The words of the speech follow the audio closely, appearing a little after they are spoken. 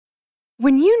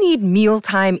When you need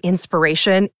mealtime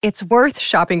inspiration, it's worth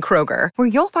shopping Kroger, where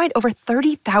you'll find over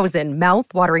 30,000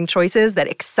 mouth-watering choices that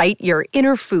excite your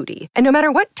inner foodie. And no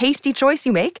matter what tasty choice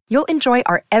you make, you'll enjoy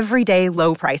our everyday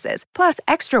low prices, plus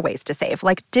extra ways to save,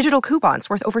 like digital coupons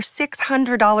worth over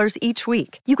 $600 each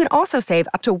week. You can also save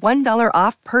up to $1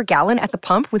 off per gallon at the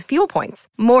pump with fuel points.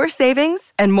 More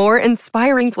savings and more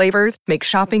inspiring flavors make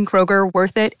shopping Kroger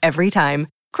worth it every time.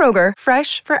 Kroger,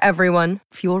 fresh for everyone.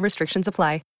 Fuel restrictions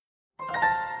apply.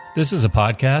 This is a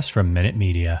podcast from Minute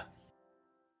Media.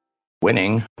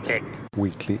 Winning Pick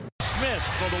Weekly. Smith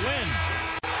for the win.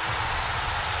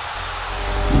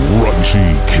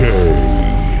 Raunchy K.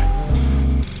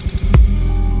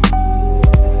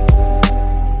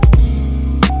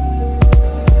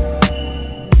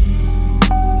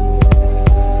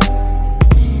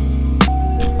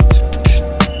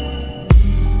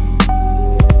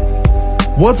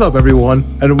 What's up, everyone,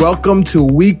 and welcome to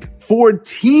week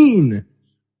 14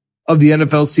 of the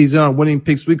NFL season on Winning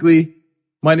Picks Weekly.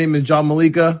 My name is John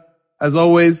Malika. As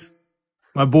always,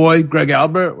 my boy, Greg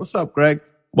Albert. What's up, Greg?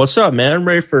 What's up, man? I'm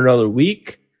ready for another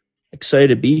week. Excited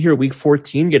to be here. Week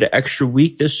 14, get an extra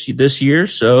week this year.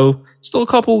 So still a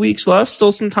couple weeks left.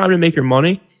 Still some time to make your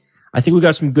money. I think we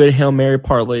got some good Hail Mary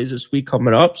parlays this week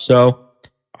coming up. So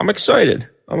I'm excited.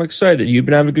 You've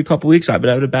been having a good couple weeks. I've been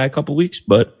having a bad couple weeks,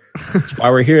 but that's why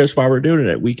we're here. That's why we're doing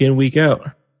it week in, week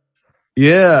out.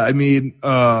 Yeah, I mean,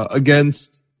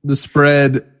 against the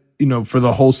spread, for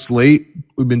the whole slate,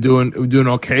 we're doing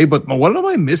okay. But what am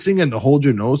I missing in the hold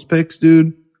your nose picks,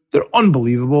 dude? They're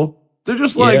unbelievable. They're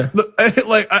just like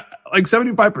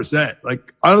 75%.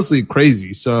 Like, honestly,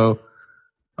 crazy. So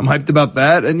I'm hyped about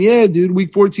that. And yeah, dude,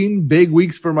 week 14, big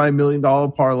weeks for my $1 million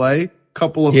parlay.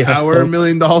 Couple of our $1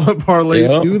 million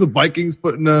parlays too. The Vikings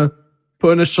putting a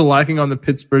shellacking on the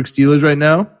Pittsburgh Steelers right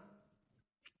now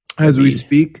as we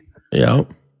speak. Yeah.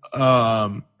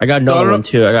 I got another one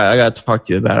too. I got to talk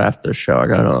to you about it after the show. I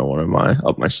got another one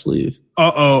up my sleeve.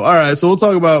 All right. So we'll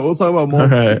talk about more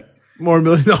 $1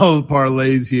 million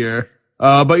parlays here.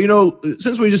 But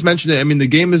since we just mentioned it, I mean, the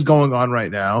game is going on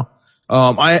right now.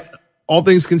 All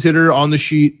things considered, on the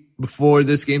sheet before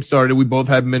this game started, we both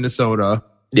had Minnesota.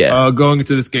 Yeah. Going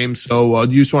into this game. So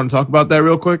do you just want to talk about that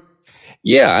real quick?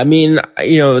 Yeah. I mean,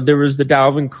 there was the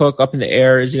Dalvin Cook up in the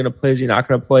air. Is he going to play? Is he not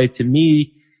going to play? To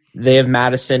me, they have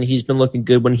Madison. He's been looking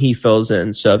good when he fills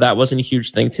in. So that wasn't a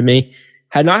huge thing to me.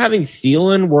 Not having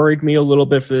Thielen worried me a little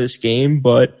bit for this game,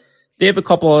 but they have a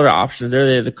couple other options there.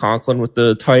 They have the Conklin with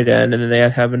the tight end, and then they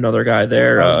have another guy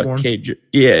there. KJ.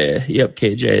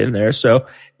 KJ in there. So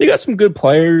they got some good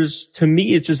players. To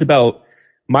me, it's just about,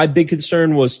 my big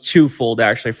concern was twofold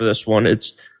actually for this one.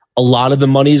 It's a lot of the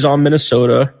money's on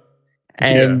Minnesota.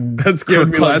 And that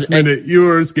scared me last minute. You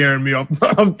were scaring me off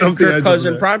the Kirk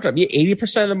Cousins in primetime. Yeah,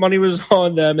 80% of the money was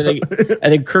on them. And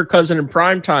then Kirk Cousins in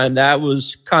primetime, that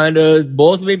was kind of,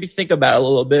 both made me think about it a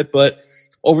little bit, but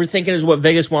overthinking is what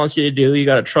Vegas wants you to do. You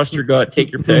got to trust your gut,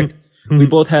 take your pick. We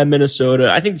both had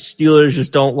Minnesota. I think the Steelers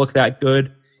just don't look that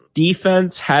good.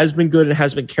 Defense has been good and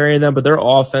has been carrying them, but their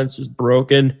offense is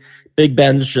broken. Big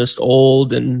Ben's just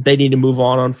old and they need to move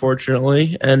on,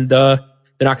 unfortunately. And,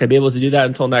 they're not going to be able to do that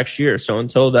until next year. So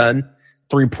until then,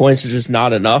 3 points is just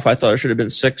not enough. I thought it should have been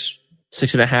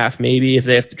 6.5 maybe if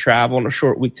they have to travel on a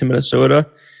short week to Minnesota.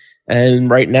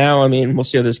 And right now, I mean, we'll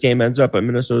see how this game ends up, but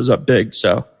Minnesota's up big.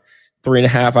 So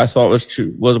 3.5 I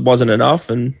thought wasn't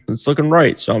enough, and it's looking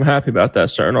right. So I'm happy about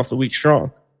that, starting off the week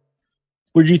strong.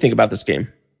 What did you think about this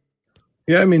game?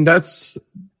 Yeah, I mean, that's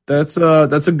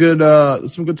a good,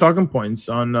 some good talking points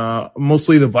on,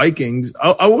 mostly the Vikings.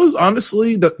 I was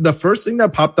honestly, the first thing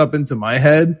that popped up into my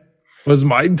head was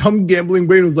my dumb gambling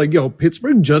brain was like,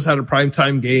 Pittsburgh just had a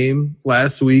primetime game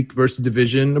last week versus a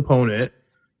division opponent.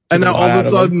 And now all of a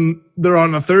sudden they're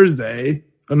on a Thursday,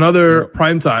 another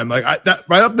primetime. Like that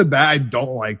right off the bat, I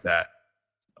don't like that.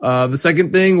 The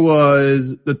second thing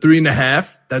was the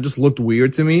 3.5. That just looked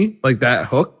weird to me. Like that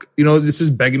hook, this is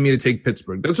begging me to take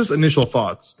Pittsburgh. That's just initial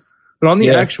thoughts. But on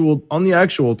the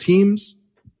actual teams,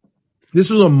 this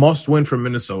was a must win for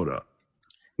Minnesota.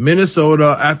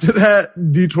 Minnesota, after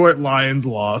that Detroit Lions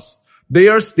loss, they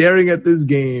are staring at this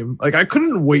game. Like, I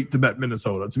couldn't wait to bet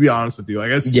Minnesota, to be honest with you. Like,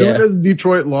 as soon as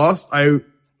Detroit lost, I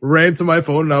ran to my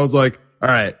phone and I was like, all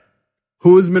right,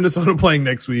 who is Minnesota playing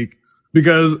next week?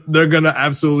 Because they're going to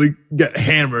absolutely get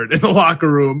hammered in the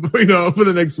locker room, for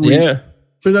the next week. Yeah.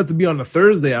 Turned out to be on a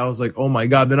Thursday. I was like, oh my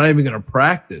God, they're not even going to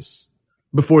practice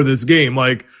before this game.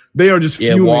 Like, they are just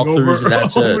fuming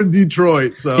over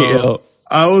Detroit. So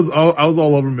I was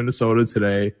all over Minnesota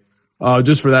today,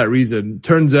 just for that reason.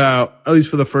 Turns out, at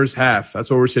least for the first half, that's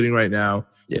where we're sitting right now.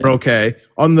 Yeah. We're okay.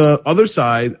 On the other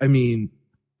side, I mean,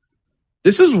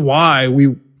 this is why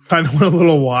we kind of went a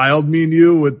little wild, me and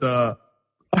you, with the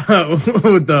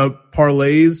with the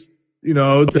parlays,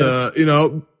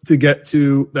 to get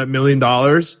to that $1 million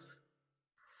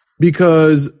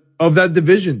because of that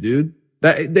division, dude.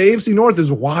 That the AFC North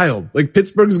is wild. Like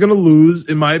Pittsburgh is going to lose,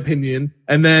 in my opinion.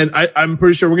 And then I'm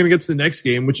pretty sure we're going to get to the next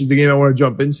game, which is the game I want to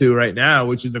jump into right now,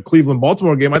 which is the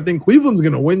Cleveland-Baltimore game. I think Cleveland's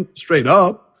going to win straight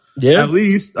up. Yeah. At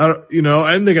least, and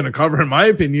they're going to cover, in my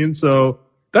opinion. So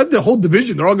that the whole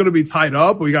division, they're all going to be tied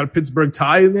up. We got a Pittsburgh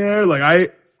tie in there.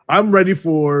 Like I'm ready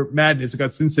for madness. We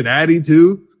got Cincinnati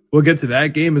too. We'll get to that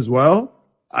game as well.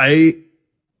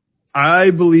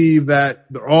 I believe that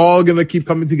they're all going to keep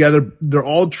coming together. They're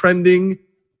all trending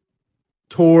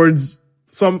towards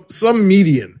some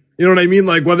median. You know what I mean?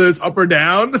 Like whether it's up or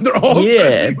down, they're all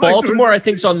trending. Baltimore, I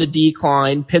think, is on the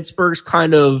decline. Pittsburgh's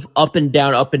kind of up and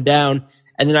down.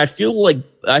 And then I feel like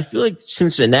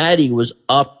Cincinnati was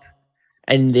up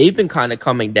and they've been kind of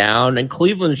coming down, and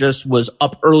Cleveland just was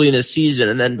up early in the season,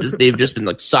 and then they've just been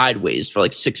like sideways for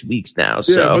like 6 weeks now.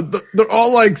 So yeah, but they're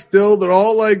all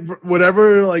like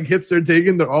whatever like hits they're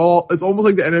taking, it's almost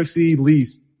like the NFC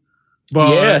least.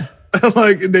 But yeah,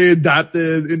 like they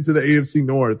adapted into the AFC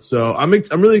North. So I'm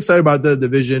really excited about the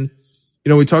division.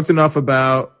 We talked enough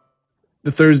about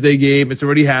the Thursday game. It's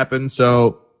already happened.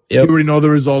 So you already know the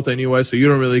result anyway. So you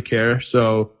don't really care.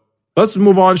 So let's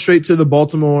move on straight to the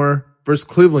Baltimore versus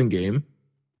Cleveland game.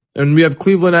 And we have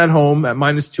Cleveland at home at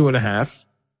 -2.5.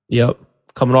 Yep.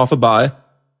 Coming off a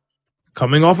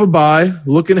bye,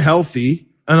 looking healthy.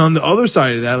 And on the other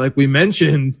side of that, like we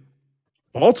mentioned,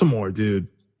 Baltimore, dude,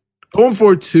 going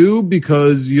for 2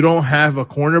 because you don't have a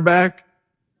cornerback.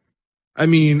 I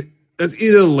mean, that's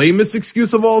either the lamest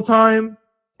excuse of all time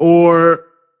or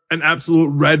an absolute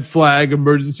red flag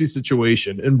emergency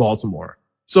situation in Baltimore.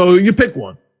 So you pick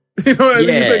one. You know what I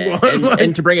mean? You pick one.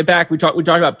 And to bring it back, we talked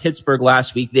about Pittsburgh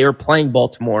last week. They were playing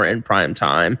Baltimore in prime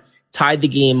time, tied the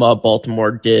game up.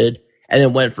 Baltimore did, and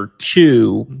then went for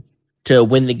 2 to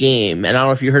win the game. And I don't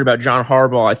know if you heard about John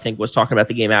Harbaugh, I think, was talking about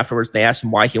the game afterwards. They asked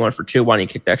him why he went for 2, why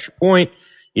didn't he kick the extra point?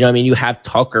 You have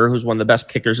Tucker, who's one of the best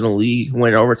kickers in the league, who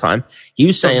went in overtime. He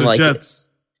was saying Jets.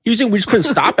 He was saying we just couldn't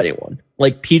stop anyone.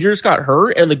 Like Peters got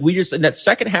hurt, and like we just in that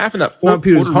second half in that fourth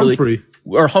quarter,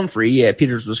 Humphrey. Yeah,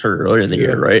 Peters was hurt earlier in the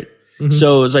year, right? Mm-hmm.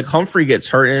 So it was like Humphrey gets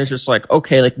hurt, and it's just like,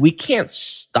 okay, like we can't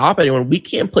stop anyone. We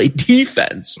can't play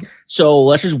defense. So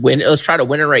let's just win. Let's try to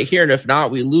win it right here. And if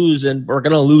not, we lose, and we're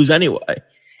going to lose anyway.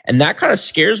 And that kind of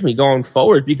scares me going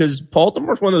forward because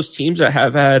Baltimore's one of those teams that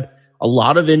have had a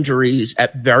lot of injuries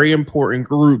at very important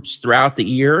groups throughout the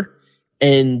year.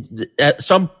 And at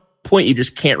some point, you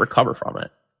just can't recover from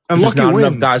it. And There's Lucky not wins.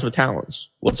 enough guys with talents.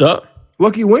 What's up?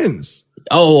 Lucky wins.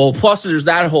 Oh, plus there's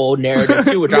that whole narrative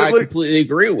too, which I completely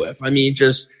agree with. I mean,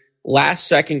 just last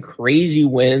second crazy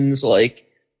wins, like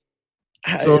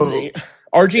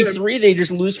RG3, they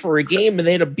just lose for a game and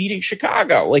they end up beating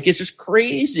Chicago. Like it's just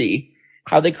crazy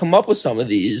how they come up with some of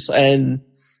these. And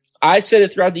I said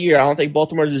it throughout the year. I don't think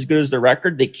Baltimore's as good as their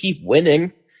record. They keep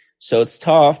winning, so it's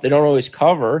tough. They don't always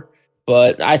cover,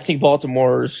 but I think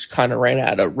Baltimore's kind of ran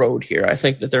out of road here. I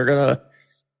think that they're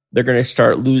gonna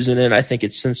start losing it. I think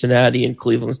it's Cincinnati and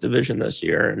Cleveland's division this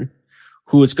year, and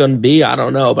who it's going to be, I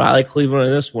don't know, but I like Cleveland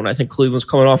in this one. I think Cleveland's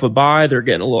coming off a bye. They're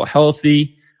getting a little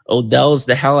healthy. Odell's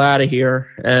the hell out of here,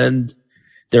 and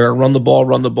they're run the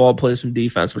ball, play some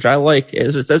defense, which I like.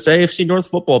 That's AFC North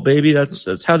football, baby.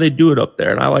 That's how they do it up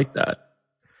there, and I like that.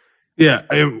 Yeah,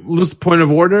 just point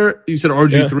of order. You said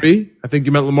RG3. Yeah. I think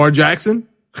you meant Lamar Jackson.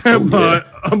 But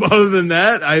other than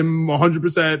that, I'm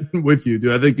 100% with you,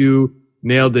 dude. I think you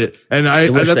nailed it. And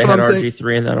that's what I'm saying.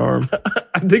 RG3 in that arm.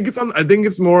 I think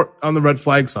it's more on the red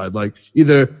flag side. Like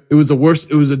either it was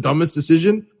the dumbest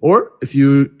decision, or if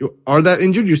you are that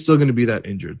injured, you're still going to be that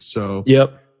injured. So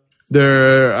yep.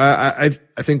 I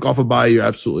think off a bye, you're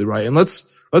absolutely right. And let's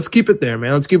keep it there,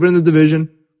 man. Let's keep it in the division.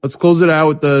 Let's close it out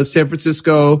with the San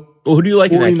Francisco. Well, who do you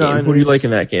like in that game? Who do you like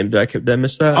in that game? Did I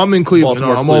miss that? I'm in Cleveland.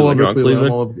 I'm all over Cleveland.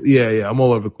 I'm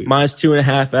all over Cleveland.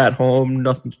 -2.5 at home.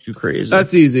 Nothing too crazy.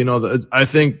 That's easy. I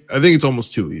think it's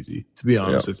almost too easy, to be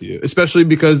honest with you. Especially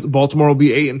because Baltimore will be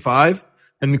 8-5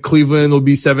 and Cleveland will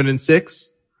be 7-6.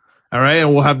 All right,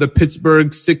 and we'll have the Pittsburgh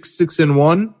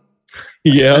 6-1.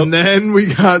 Yeah, and then we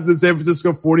got the San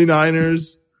Francisco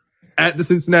 49ers at the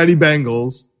Cincinnati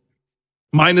Bengals.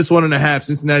 -1.5.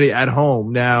 Cincinnati at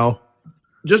home. Now,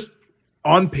 just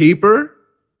on paper,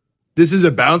 this is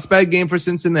a bounce back game for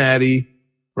Cincinnati,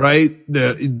 right?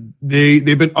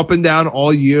 They've been up and down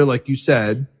all year, like you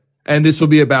said, and this will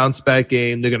be a bounce back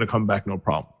game. They're going to come back no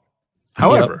problem.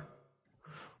 However,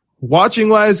 watching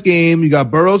last game, you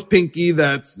got Burrow's pinky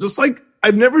that's just like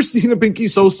I've never seen a pinky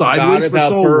so sideways for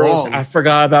so long. I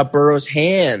forgot about Burrow's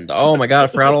hand. Oh my God, I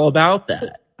forgot all about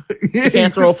that. He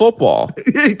can't throw a football.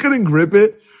 Yeah, he couldn't grip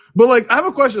it. But like, I have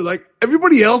a question. Like,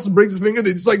 everybody else breaks his finger,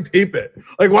 they just like tape it.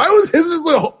 Like, why was his just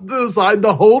to the side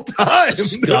the whole time?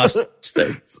 Disgusting.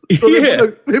 So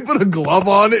they put a glove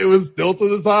on it. It was still to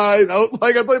the side. I was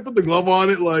like, I thought you put the glove on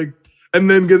it, like, and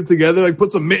then get it together, like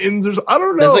put some mittens or something. I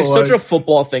don't know. That's like such a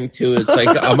football thing too. It's like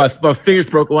my finger's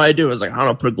broken. What I do is like, I don't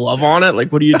know, put a glove on it.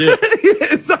 Like, what do you do?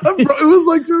 It was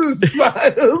like to the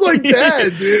side. It was like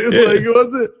that, dude. Like, it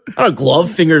wasn't. I don't know,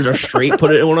 glove fingers are straight.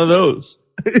 Put it in one of those.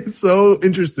 It's so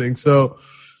interesting. So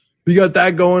we got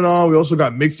that going on. We also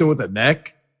got Mixon with a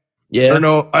neck. Yeah. I don't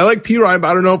know. I like P. Ryan, but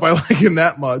I don't know if I like him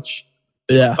that much.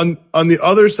 Yeah. On the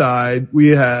other side, we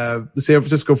have the San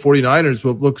Francisco 49ers who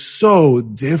have looked so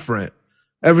different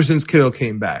ever since Kittle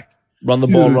came back. Run the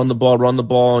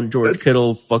ball, and George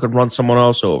Kittle fucking run someone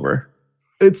else over.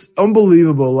 It's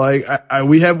unbelievable. Like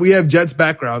we have Jets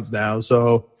backgrounds now,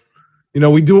 so you know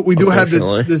we do have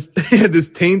this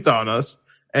taint on us,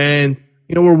 and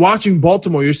you know we're watching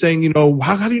Baltimore. You're saying, you know,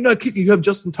 how do you not kick it? You have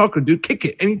Justin Tucker, dude, kick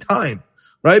it anytime,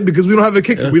 right? Because we don't have a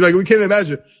kicker. Yeah. We can't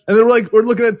imagine. And then we're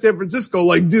looking at San Francisco,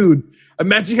 like, dude,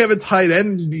 imagine having a tight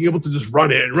end and being able to just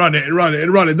run it.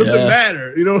 It doesn't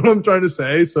matter. You know what I'm trying to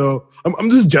say? So I'm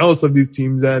just jealous of these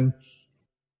teams. And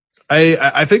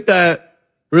I think that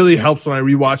really helps when I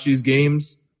rewatch these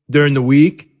games during the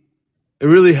week. It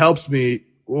really helps me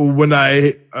when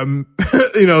I,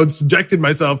 you know, subjected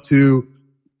myself to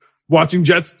watching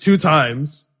Jets 2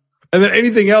 times. And then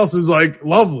anything else is like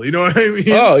lovely. You know what I mean?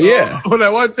 Oh, yeah. When I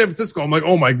watch San Francisco, I'm like,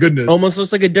 oh my goodness. Almost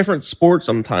looks like a different sport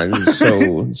sometimes.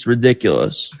 So it's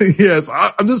ridiculous. Yes.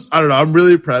 I don't know. I'm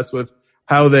really impressed with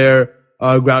how they're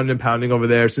grounding and pounding over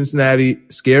there. Cincinnati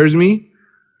scares me.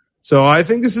 So I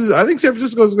think San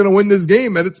Francisco is going to win this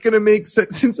game, and it's going to make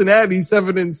Cincinnati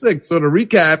 7-6. So to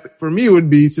recap for me would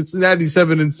be Cincinnati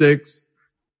 7-6,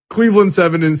 Cleveland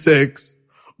 7-6,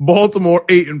 Baltimore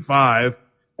 8-5.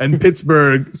 And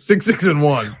Pittsburgh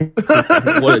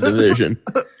 6-1. What a division!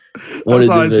 That's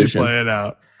how I see it playing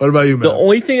out. What about you, man? The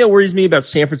only thing that worries me about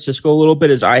San Francisco a little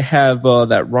bit is I have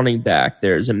that running back.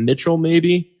 There's a Mitchell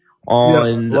maybe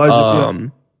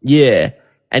on, yeah,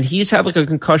 and he's had like a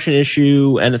concussion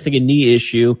issue and I think a knee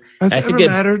issue. Has it ever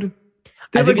mattered?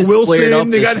 They have like Wilson,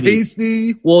 they got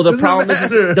Hasty. Well, the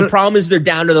problem is they're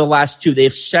down to the last 2. They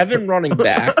have 7 running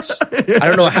backs. I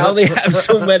don't know how they have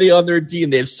so many on their team.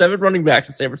 They have 7 running backs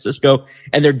in San Francisco,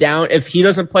 and they're down. If he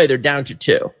doesn't play, they're down to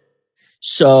 2.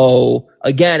 So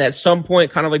again, at some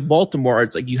point, kind of like Baltimore,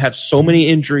 it's like you have so many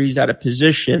injuries at a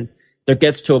position that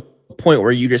gets to a point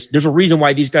where there's a reason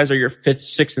why these guys are your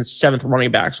 5th, 6th, and 7th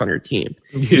running backs on your team.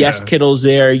 Yeah. Yes, Kittle's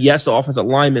there. Yes, the offensive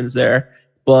lineman's there,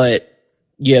 but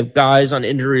you have guys on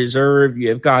injury reserve. You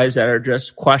have guys that are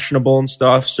just questionable and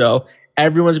stuff. So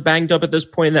everyone's banged up at this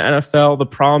point in the NFL. The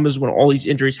problem is when all these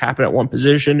injuries happen at one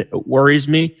position, it worries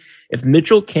me. If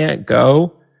Mitchell can't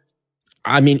go,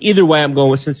 I mean, either way, I'm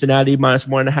going with Cincinnati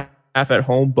 -1.5 at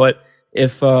home. But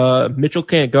if Mitchell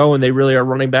can't go and they really are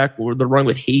running back, or they're running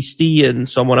with Hasty and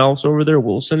someone else over there,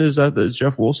 Wilson, is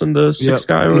Jeff Wilson the 6th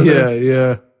guy over there?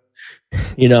 Yeah.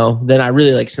 You know, then I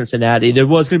really like Cincinnati. There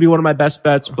was going to be one of my best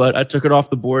bets, but I took it off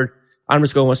the board. I'm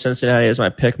just going with Cincinnati as my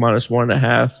pick,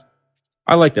 -1.5.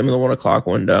 I like them in the 1 o'clock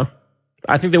window.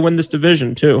 I think they win this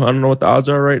division too. I don't know what the odds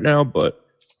are right now, but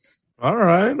all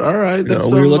right.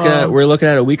 That's we were looking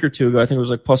at a week or 2 ago. I think it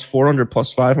was like +400,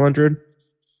 +500.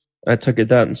 I took it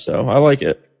then, so I like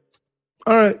it.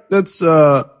 All right, that's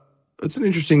an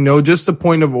interesting note. Just a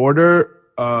point of order: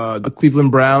 the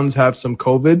Cleveland Browns have some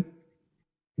COVID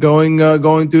going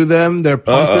through them. Their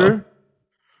punter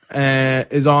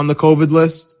is on the COVID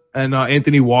list, and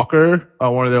Anthony Walker,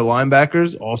 one of their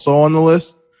linebackers, also on the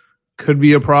list. Could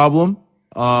be a problem.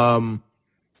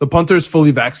 The punter is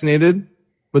fully vaccinated,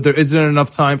 but there isn't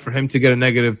enough time for him to get a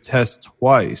negative test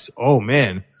twice. Oh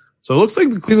man! So it looks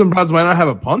like the Cleveland Browns might not have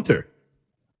a punter.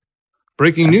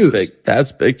 Breaking news.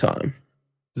 That's big time.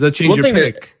 Does that change your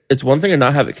pick? It's one thing to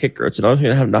not have a kicker. It's another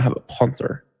thing to not have a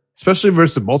punter. Especially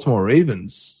versus the Baltimore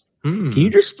Ravens. Can you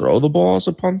just throw the ball as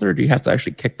a punter, or do you have to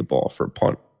actually kick the ball for a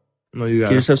punt? No, you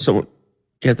got. You just have someone.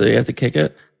 You have to kick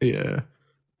it. Yeah.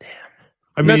 Damn.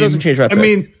 I mean, that doesn't change my pick. I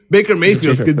mean, Baker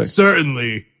Mayfield could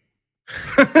certainly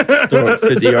throw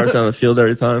 50 yards down the field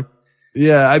every time.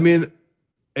 Yeah, I mean,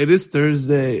 it is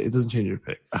Thursday. It doesn't change your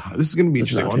pick. This is going to be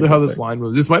interesting. I wonder how this line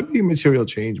moves. This might be a material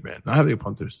change, man. Not having a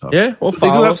punter stuff. Yeah, well,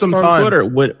 follow us on Twitter.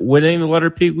 Winning the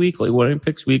Letter P Weekly. Winning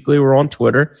Picks Weekly. We're on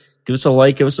Twitter. Give us a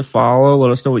like. Give us a follow.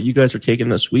 Let us know what you guys are taking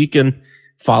this week. And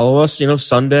follow us,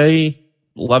 Sunday,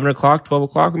 11 o'clock, 12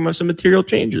 o'clock. We might have some material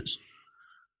changes.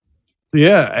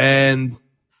 Yeah, and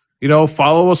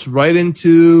follow us right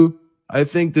into, I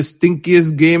think, the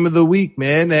stinkiest game of the week,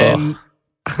 man. And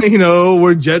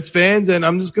we're Jets fans, and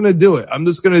I'm just gonna do it. I'm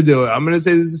gonna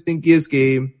say this is the stinkiest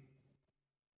game.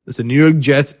 It's the New York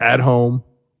Jets at home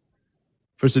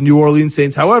versus the New Orleans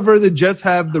Saints. However, the Jets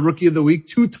have the Rookie of the Week,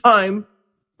 2-time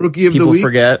Rookie of the Week. People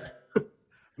forget.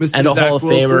 Mr. And a Zach Hall of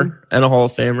Wilson.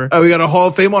 Famer. We got a Hall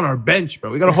of Fame on our bench, bro.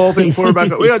 We got a Hall of Fame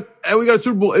quarterback. we got a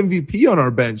Super Bowl MVP on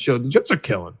our bench. Yo, the Jets are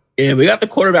killing. Yeah, we got the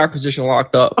quarterback position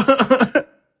locked up.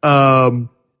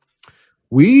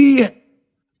 We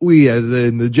as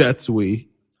in the Jets, we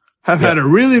have had a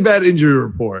really bad injury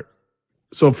report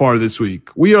so far this week.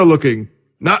 We are looking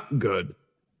not good.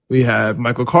 We have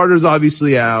Michael Carter's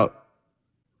obviously out.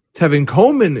 Tevin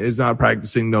Coleman is not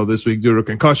practicing though this week due to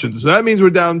concussion. So that means we're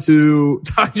down to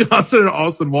Ty Johnson and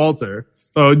Austin Walter.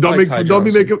 So don't be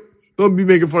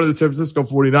making fun of the San Francisco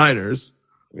 49ers.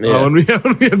 When we have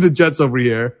the Jets over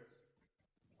here.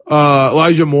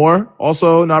 Elijah Moore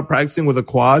also not practicing with a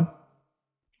quad.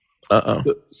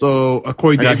 So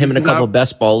Corey Davis, I got him in a couple of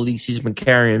best ball leagues. He's been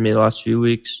carrying me the last few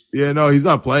weeks. Yeah, no, he's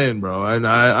not playing, bro. And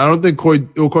I don't think Corey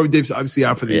Davis obviously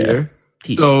out for the year.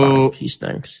 He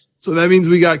stinks. So that means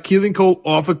we got Keelan Cole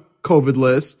off a COVID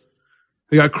list.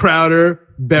 We got Crowder,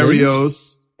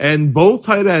 Berrios, and both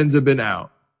tight ends have been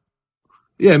out.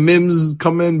 Yeah, Mims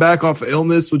coming back off of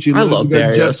illness, which I love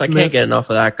Berrios. I can't get enough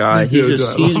of that guy.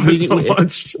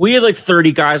 We had like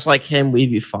 30 guys like him, we'd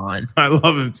be fine. I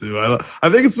love him too. I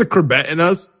think it's the Corbett in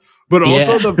us, but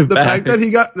also the fact that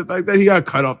he got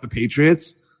cut off the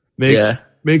Patriots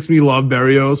makes me love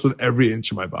Berrios with every inch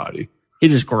of my body. He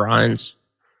just grinds.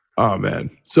 Oh man.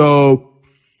 So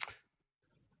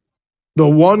the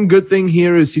one good thing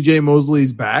here is CJ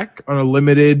Mosley's back on a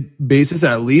limited basis,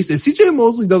 at least. If CJ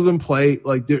Mosley doesn't play,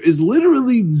 like, there is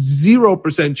literally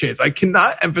 0% chance. I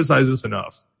cannot emphasize this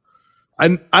enough.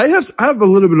 And I have a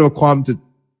little bit of a qualm to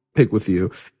pick with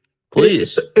you.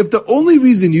 Please. If the only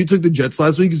reason you took the Jets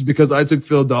last week is because I took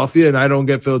Philadelphia and I don't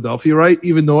get Philadelphia right,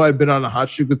 even though I've been on a hot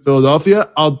streak with Philadelphia,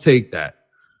 I'll take that.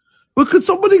 But could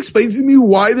somebody explain to me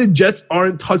why the Jets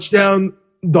aren't touchdown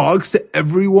dogs to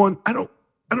everyone? I don't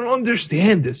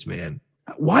understand this, man.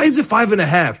 Why is it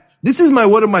 5.5? This is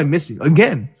what am I missing?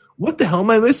 Again, what the hell am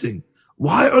I missing?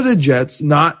 Why are the Jets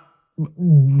not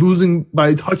losing by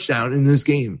a touchdown in this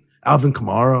game? Alvin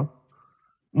Kamara,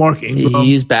 Mark Ingram.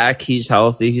 He's back. He's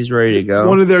healthy. He's ready to go.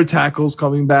 One of their tackles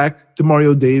coming back.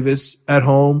 DeMario Davis at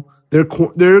home. Their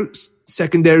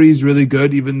secondary is really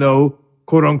good, even though,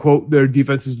 quote unquote, their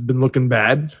defense has been looking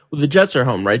bad. Well, the Jets are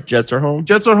home, right? Jets are home.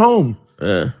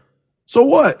 So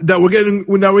what? That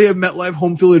now we have MetLife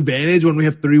home field advantage when we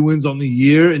have 3 wins on the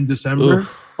year in December.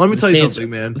 Oof. Let me tell you something,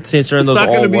 man. The Saints are in those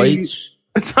all whites.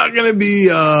 It's not going to be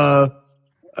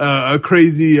a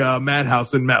crazy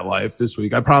madhouse in MetLife this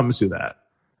week. I promise you that.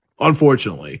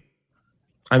 Unfortunately,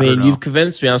 I mean, you've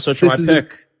convinced me. I'm switching my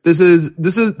pick. This is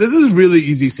really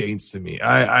easy Saints to me.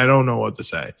 I don't know what to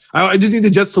say. I just need the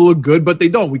Jets to look good, but they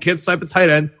don't. We can't snipe a tight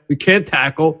end. We can't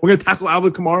tackle. We're going to tackle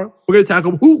Alvin Kamara. We're going to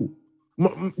tackle who?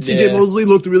 CJ Mosley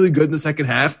looked really good in the second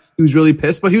half. He was really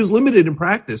pissed, but he was limited in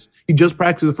practice. He just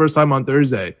practiced the first time on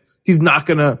Thursday. He's not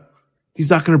gonna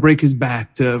break his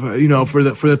back to for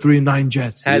the 3-9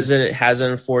 Jets. Dude.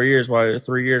 Hasn't in 4 years.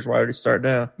 3 years? Why would he start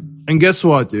now? And guess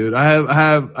what, dude? I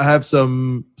have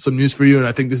some news for you, and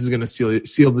I think this is gonna seal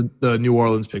the New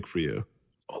Orleans pick for you.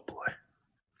 Oh boy!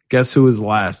 Guess who is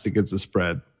last against the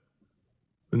spread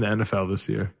in the NFL this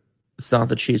year? It's not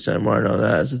the Chiefs anymore. I know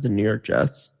that. Is it the New York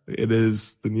Jets? It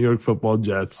is the New York Football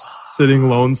Jets sitting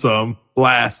lonesome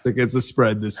last against the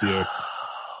spread this year.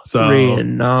 So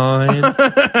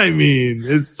 3-9. I mean,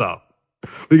 it's tough.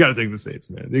 We got to take the Saints,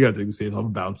 man. They got to take the Saints. I'll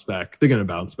bounce back. They're going to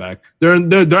bounce back. They're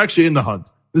actually in the hunt.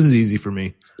 This is easy for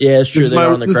me. Yeah, it's true. They're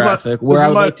on the graphic. Where I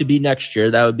would like to be next year.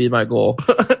 That would be my goal.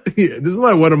 Yeah, this is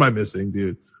what am I missing,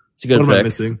 dude? It's a good pick. What am I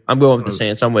missing? I'm going with the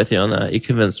Saints. I'm with you on that. You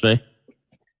convinced me.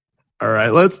 All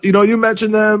right, you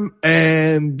mentioned them,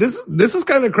 and this is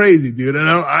kind of crazy, dude. And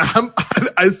I'm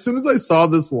as soon as I saw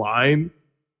this line,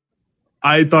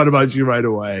 I thought about you right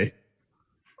away.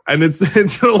 And it's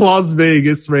the Las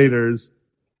Vegas Raiders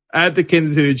at the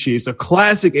Kansas City Chiefs, a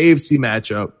classic AFC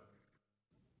matchup.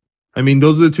 I mean,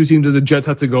 those are the two teams that the Jets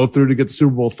had to go through to get to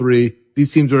Super Bowl III.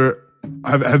 These teams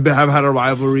have had a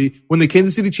rivalry. When the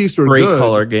Kansas City Chiefs were good,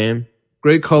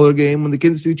 great color game. When the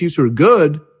Kansas City Chiefs were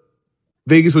good,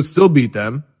 Vegas would still beat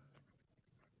them.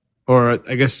 Or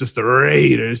I guess just the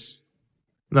Raiders.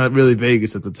 Not really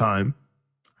Vegas at the time.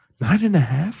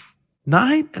 9.5?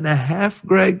 9.5,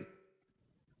 Greg?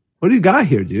 What do you got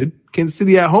here, dude? Kansas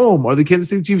City at home. Are the Kansas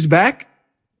City Chiefs back?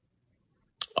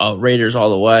 Oh, Raiders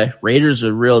all the way. Raiders are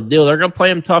a real deal. They're going to play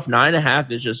them tough. 9.5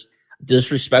 is just a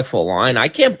disrespectful line. I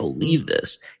can't believe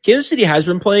this. Kansas City has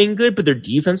been playing good, but their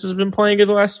defense has been playing good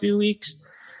the last few weeks.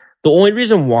 The only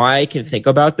reason why I can think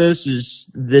about this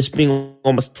is this being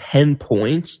almost 10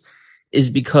 points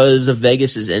is because of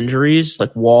Vegas's injuries.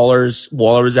 Like Waller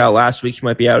was out last week. He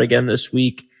might be out again this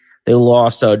week. They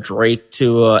lost Drake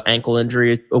to an ankle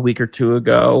injury a week or two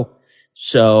ago.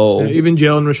 So even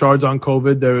Jalen Richard's on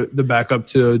COVID. They're the backup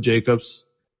to Jacobs.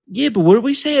 Yeah, but what did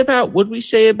we say about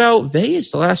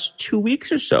Vegas the last 2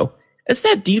 weeks or so? It's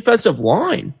that defensive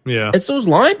line. Yeah. It's those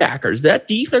linebackers. That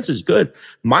defense is good.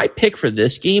 My pick for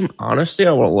this game, honestly,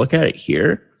 I want to look at it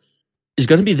here, is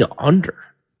going to be the under.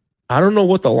 I don't know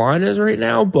what the line is right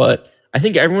now, but I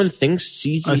think everyone thinks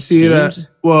sees these teams.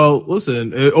 Well,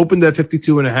 listen, it opened at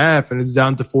 52.5 and it's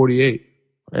down to 48.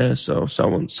 Yeah, so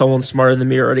someone smarter than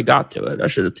me already got to it. I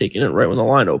should have taken it right when the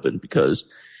line opened because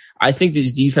I think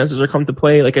these defenses are come to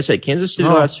play. Like I said, Kansas City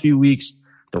the last few weeks,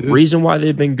 the reason why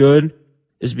they've been good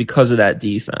is because of that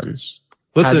defense.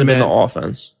 Hasn't been the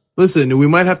offense. Listen, we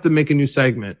might have to make a new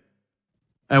segment.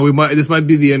 And this might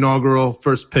be the inaugural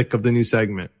first pick of the new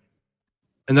segment.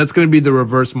 And that's going to be the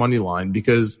reverse money line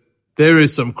because there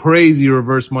is some crazy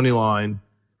reverse money line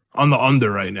on the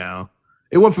under right now.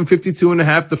 It went from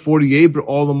 52.5 to 48, but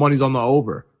all the money's on the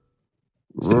over.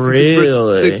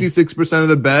 66% of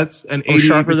the bets and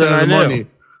 88% of the money.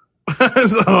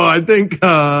 So I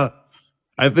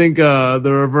think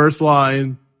the reverse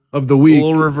line of the week. A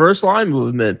little reverse line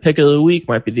movement. Pick of the week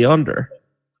might be the under.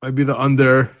 Might be the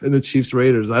under in the Chiefs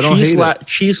Raiders. I don't hate it.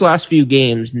 Chiefs last few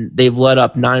games, they've let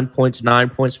up 9 points,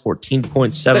 14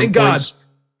 points, 7 Thank points.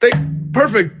 God.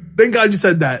 Perfect. Thank God you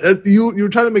said that. You were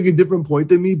trying to make a different point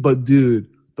than me, but dude,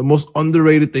 the most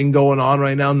underrated thing going on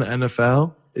right now in the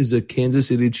NFL is the Kansas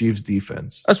City Chiefs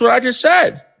defense. That's what I just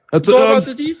said. It's all about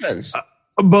the defense.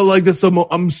 But like this,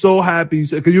 I'm so happy you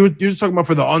said because you're just talking about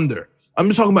for the under. I'm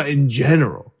just talking about in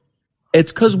general.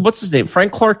 It's because what's his name?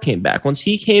 Frank Clark came back. Once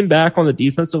he came back on the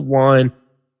defensive line,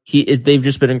 they've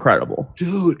just been incredible,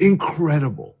 dude.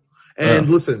 Incredible. And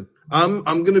listen,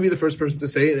 I'm gonna be the first person to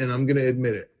say it, and I'm gonna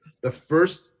admit it.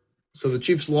 So the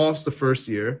Chiefs lost the first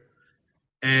year,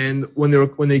 and when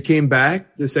they came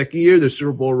back the second year, the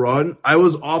Super Bowl run, I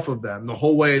was off of them the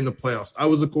whole way in the playoffs. I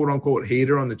was a quote unquote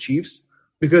hater on the Chiefs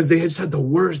because they just had the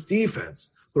worst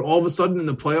defense. But all of a sudden in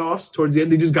the playoffs, towards the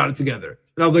end, they just got it together.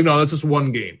 And I was like, no, that's just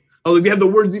one game. I was like, they have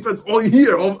the worst defense all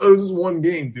year. It was just one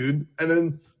game, dude. And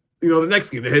then, the next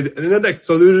game, and then the next.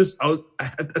 So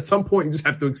at some point, you just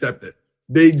have to accept it.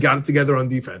 They got it together on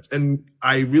defense. And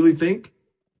I really think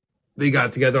they got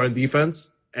it together on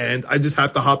defense. And I just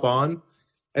have to hop on.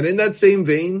 And in that same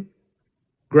vein,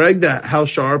 Greg, how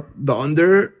sharp the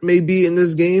under may be in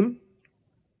this game.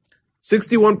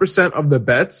 61% of the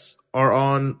bets are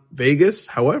on Vegas.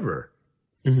 However,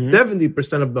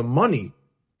 70% of the money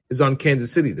is on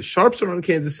Kansas City. The sharps are on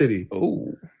Kansas City.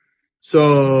 Oh,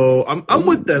 so I'm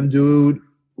with them, dude.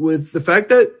 With the fact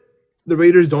that the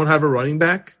Raiders don't have a running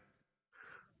back,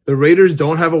 the Raiders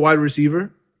don't have a wide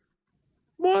receiver.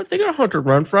 What? They got Hunter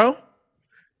Renfrow.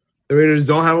 The Raiders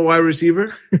don't have a wide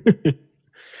receiver.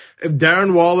 If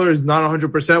Darren Waller is not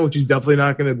 100%, which he's definitely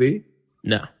not going to be,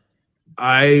 no.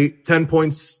 10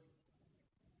 points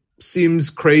seems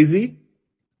crazy.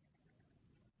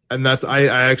 And that's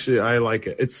I like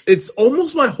it. It's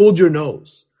almost my hold your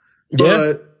nose.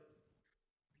 But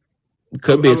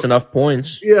could be it's enough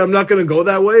points. Yeah, I'm not gonna go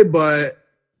that way, but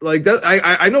like that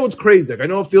I know it's crazy. Like, I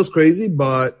know it feels crazy,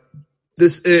 but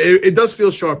it does feel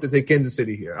sharp to say Kansas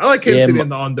City here. I like Kansas City in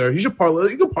the under. You can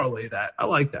parlay that. I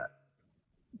like that.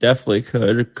 Definitely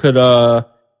could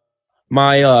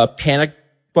my panic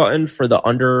button for the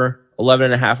under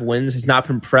 11.5 wins has not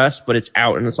been pressed, but it's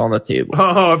out and it's on the table.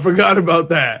 Oh, I forgot about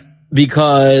that.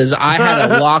 Because I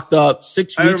had it locked up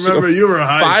 6 weeks ago. I remember you were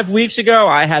hyped. 5 weeks ago,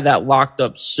 I had that locked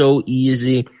up so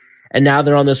easy. And now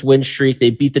they're on this win streak. They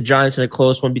beat the Giants in a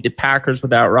close one, beat the Packers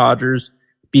without Rodgers,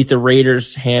 beat the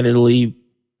Raiders handedly,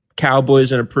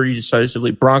 Cowboys pretty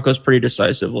decisively, Broncos pretty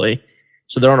decisively.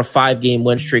 So they're on a 5-game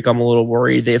win streak. I'm a little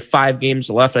worried. They have 5 games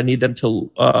left. I need them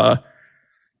to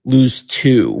lose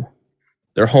 2.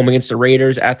 They're home against the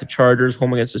Raiders, at the Chargers,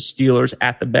 home against the Steelers,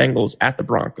 at the Bengals, at the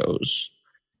Broncos.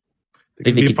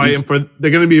 They're going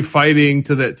to be fighting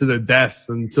to the death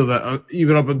until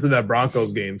even up into that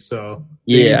Broncos game. So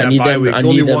I need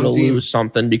them to lose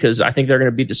something because I think they're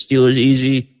going to beat the Steelers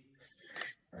easy.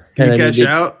 Can you cash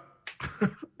out?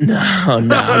 No, I'm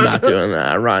not doing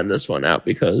that. I'm riding this one out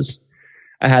because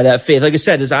I had that faith. Like I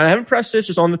said, I haven't pressed it. It's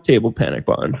just on the table, panic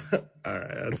button. All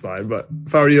right, that's fine. But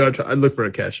if I were you, I'd look for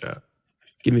a cash out.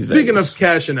 Give me Speaking Vegas. of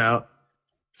cashing out,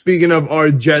 Speaking of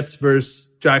our Jets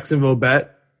versus Jacksonville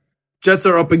bet, Jets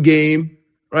are up a game,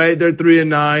 right? They're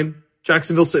 3-9.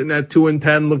 Jacksonville sitting at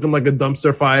 2-10, looking like a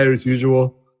dumpster fire as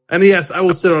usual. And yes, I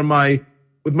will sit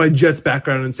with my Jets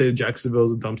background and say Jacksonville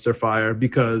is a dumpster fire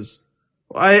because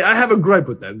I have a gripe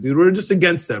with them, dude. We're just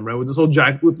against them, right? With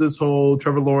this whole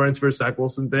Trevor Lawrence versus Zach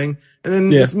Wilson thing, and then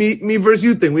this me versus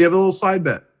you thing. We have a little side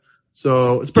bet,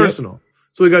 so it's personal. Yep.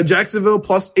 So we got Jacksonville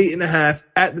plus 8.5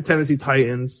 at the Tennessee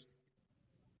Titans.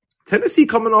 Tennessee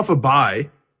coming off a bye.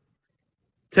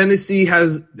 Tennessee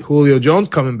has Julio Jones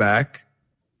coming back.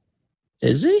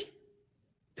 Is he?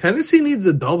 Tennessee needs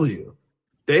a W.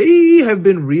 They have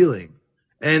been reeling.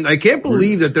 And I can't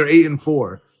believe that they're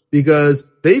 8-4 because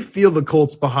they feel the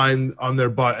Colts behind on their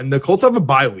butt. And the Colts have a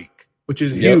bye week, which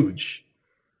is huge.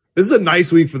 This is a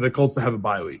nice week for the Colts to have a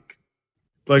bye week.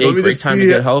 Like, let me just time to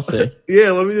get healthy.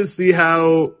 Let me just see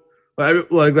how the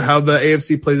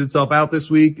AFC plays itself out this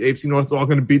week. AFC North is all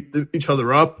going to beat each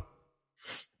other up.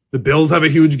 The Bills have a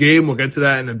huge game. We'll get to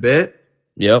that in a bit.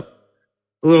 Yep.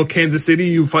 A little Kansas City,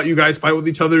 you guys fight with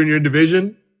each other in your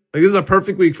division. Like, this is a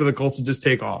perfect week for the Colts to just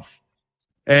take off.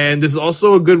 And this is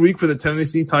also a good week for the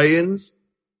Tennessee Titans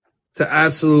to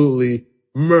absolutely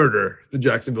murder the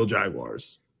Jacksonville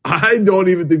Jaguars. I don't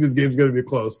even think this game's going to be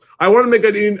close. I want to make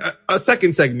a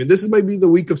second segment. This might be the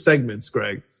week of segments,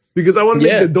 Greg, because I want to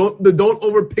make the don't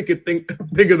overpick it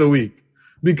pick of the week.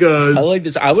 Because I like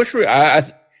this. I wish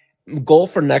goal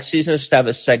for next season is to have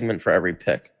a segment for every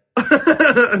pick.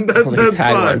 That's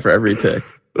fine for every pick.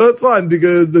 That's fine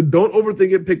because the don't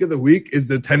overthink it pick of the week is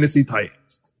the Tennessee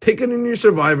Titans. Take it in your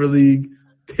Survivor League.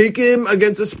 Take him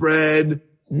against a spread.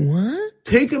 What?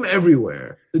 Take him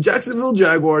everywhere. The Jacksonville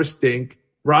Jaguars stink.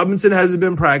 Robinson hasn't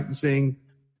been practicing.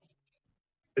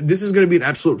 This is going to be an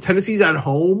absolute. Tennessee's at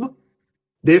home.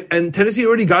 And Tennessee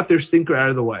already got their stinker out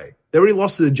of the way. They already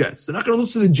lost to the Jets. They're not going to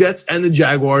lose to the Jets and the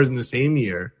Jaguars in the same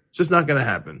year. It's just not going to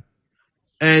happen.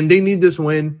 And they need this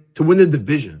win to win the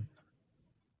division.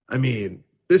 I mean,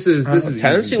 this is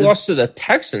Tennessee easy. Lost to the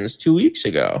Texans 2 weeks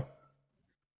ago.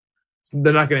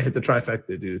 They're not going to hit the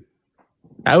trifecta, dude.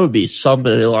 That would be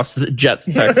something. They lost to the Jets,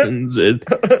 Texans,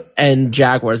 and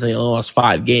Jaguars. And they only lost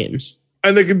 5 games,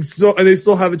 and they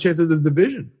still have a chance at the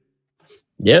division.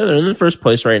 Yeah, they're in the first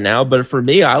place right now. But for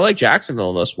me, I like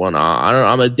Jacksonville in this one.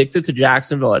 I'm addicted to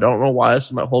Jacksonville. I don't know why.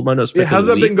 This might hold my nose. Yeah, how's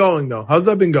that been going though? How's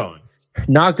that been going?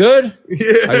 Not good.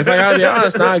 Yeah, I gotta be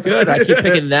honest, not good. I keep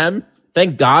picking them.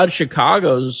 Thank God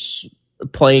Chicago's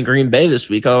playing Green Bay this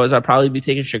week. Otherwise, I'd probably be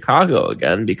taking Chicago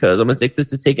again because I'm addicted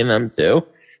to taking them too.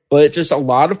 But it's just a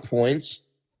lot of points.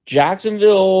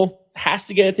 Jacksonville has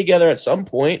to get it together at some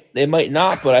point. They might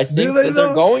not, but I think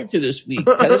they're going to this week.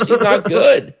 Tennessee's not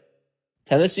good.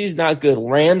 Tennessee's not good.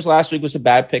 Rams last week was a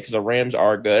bad pick because the Rams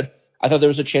are good. I thought there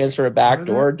was a chance for a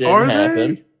backdoor. Didn't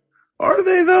happen. Are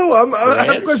they though?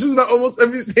 I have questions about almost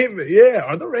every statement. Yeah,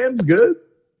 are the Rams good?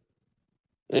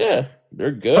 Yeah,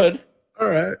 they're good. All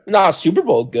right. Not Super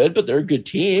Bowl good, but they're a good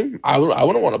team. I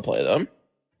wouldn't want to play them.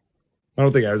 I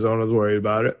don't think Arizona's worried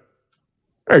about it.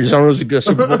 Arizona's a good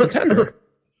Super Bowl contender.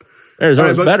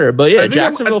 Arizona's better, but yeah,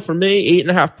 Jacksonville for me,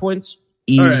 8.5 points,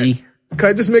 easy. Right. Can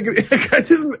I just make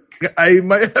it? I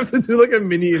might have to do like a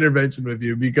mini intervention with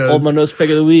you because hold my nose pick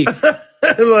of the week.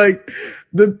 Like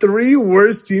the 3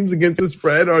 worst teams against the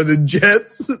spread are the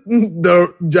Jets,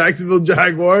 the Jacksonville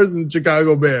Jaguars, and the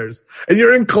Chicago Bears, and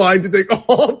you're inclined to take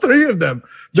all 3 of them.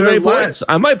 They're less.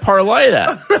 I might parlay that.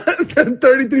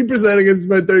 33% against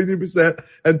the spread, 33%,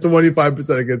 and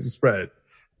 25% against the spread.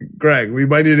 Greg, we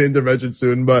might need an intervention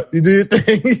soon, but you do your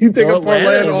thing. You take a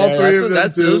parlay on all 3 of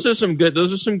them too. Those are some good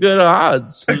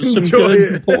odds. Those are some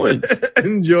good points.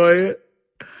 Enjoy it.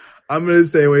 I'm going to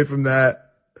stay away from that.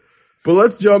 But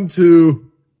let's jump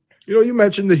to, you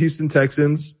mentioned the Houston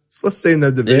Texans. So let's stay in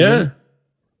that division. Yeah.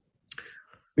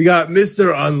 We got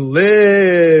Mr.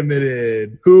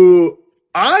 Unlimited, who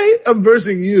I am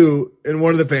versing you in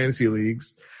one of the fantasy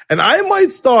leagues. And I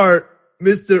might start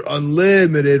Mr.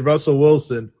 Unlimited Russell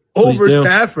Wilson over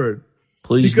Stafford.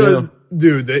 Please because,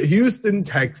 dude, the Houston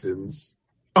Texans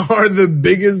are the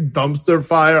biggest dumpster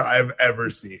fire I've ever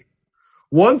seen.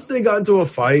 Once they got into a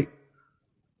fight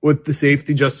with the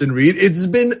safety Justin Reed, it's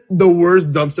been the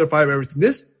worst dumpster fire I've ever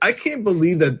seen. I can't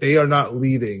believe that they are not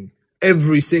leading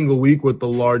every single week with the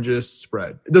largest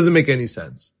spread. It doesn't make any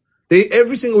sense.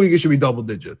 Every single week it should be double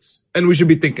digits, and we should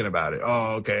be thinking about it.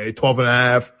 Oh, okay,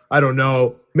 12.5. I don't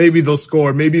know. Maybe they'll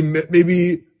score. Maybe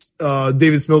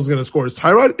Davis Mills is going to score. Is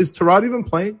Tyrod even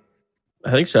playing?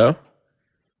 I think so.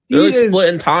 They're like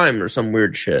split in time or some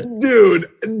weird shit. Dude,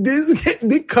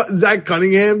 they cut Zach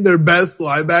Cunningham, their best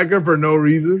linebacker, for no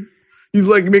reason. He's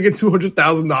like making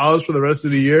 $200,000 for the rest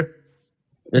of the year.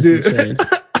 That's Dude, insane.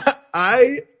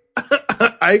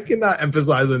 I cannot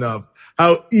emphasize enough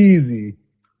how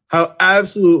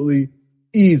absolutely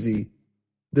easy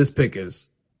this pick is.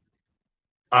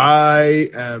 I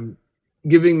am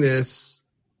giving this.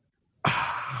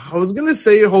 I was gonna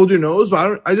say hold your nose,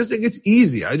 but I just think it's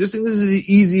easy. I just think this is an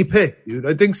easy pick, dude.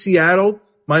 I think Seattle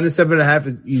 -7.5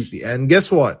 is easy. And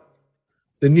guess what?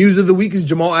 The news of the week is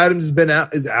Jamal Adams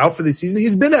is out for the season.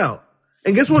 He's been out.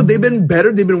 And guess what? They've been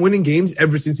better. They've been winning games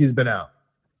ever since he's been out.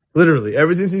 Literally,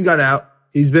 ever since he's gone out,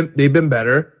 they've been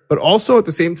better. But also at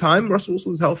the same time, Russell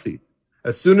Wilson's healthy.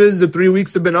 As soon as the 3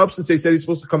 weeks have been up since they said he's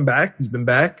supposed to come back, he's been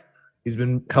back. He's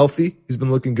been healthy. He's been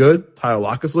looking good. Tyler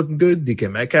Lockett's looking good. DK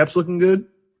Metcalf's looking good.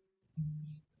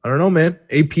 I don't know, man.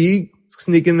 AP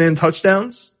sneaking in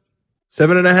touchdowns.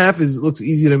 7.5 looks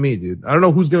easy to me, dude. I don't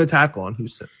know who's going to tackle on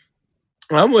Houston.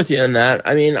 I'm with you on that.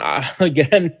 I mean,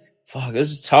 again,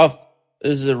 this is tough.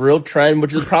 This is a real trend,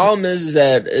 which the problem is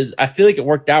that I feel like it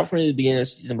worked out for me at the beginning of the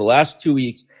season, but the last 2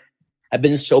 weeks I've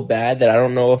been so bad that I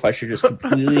don't know if I should just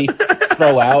completely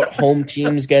throw out home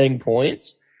teams getting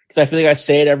points. Because I feel like I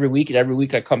say it every week, and every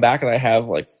week I come back and I have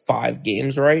like 5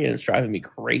 games right, and it's driving me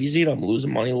crazy, and I'm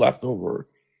losing money left and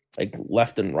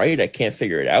right. I can't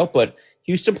figure it out. But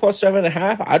Houston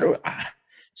 +7.5,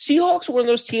 Seahawks are one of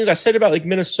those teams I said about like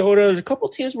Minnesota. There's a couple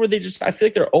of teams where I feel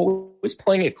like they're always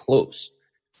playing it close.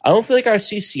 I don't feel like I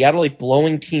see Seattle like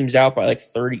blowing teams out by like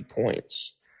 30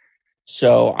 points.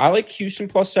 So I like Houston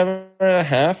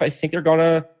 +7.5. I think they're going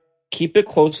to keep it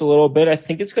close a little bit. I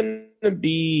think it's going to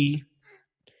be,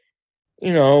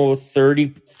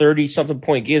 30 something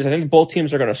point games. I think both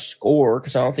teams are going to score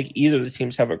because I don't think either of the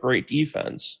teams have a great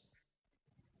defense.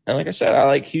 And like I said, I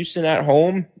like Houston at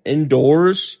home,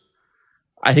 indoors.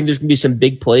 I think there's going to be some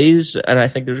big plays, and I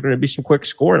think there's going to be some quick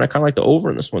score, and I kind of like the over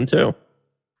in this one too.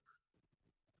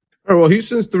 All right, well,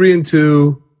 Houston's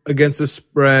 3-2 against the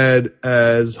spread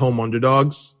as home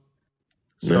underdogs.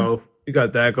 So you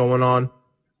got that going on.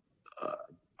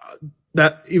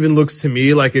 That even looks to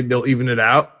me like they'll even it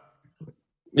out.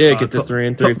 Yeah, get to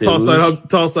 3-3 if they lose.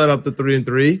 Toss that up to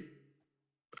 3-3.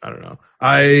 I don't know.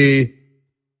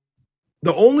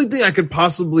 The only thing I could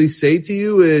possibly say to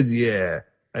you is,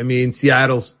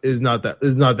 Seattle is not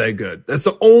that good. That's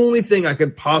the only thing I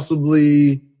could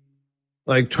possibly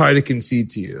try to concede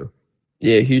to you.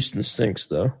 Yeah, Houston stinks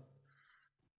though.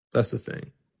 That's the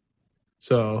thing.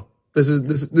 So this is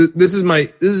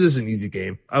just an easy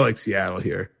game. I like Seattle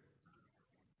here.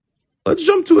 Let's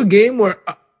jump to a game where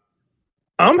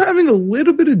I'm having a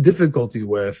little bit of difficulty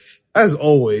with, as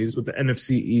always, with the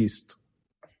NFC East.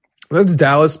 That's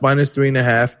Dallas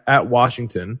 -3.5 at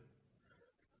Washington.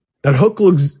 That hook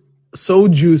looks so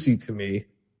juicy to me.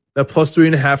 That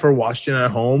 +3.5 for Washington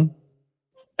at home.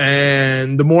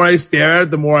 And the more I stare at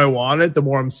it, the more I want it, the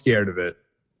more I'm scared of it.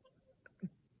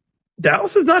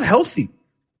 Dallas is not healthy.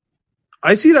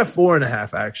 I see it at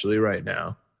 4.5 actually right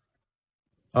now.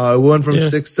 It went from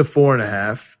 6 to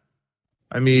 4.5.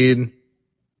 I mean,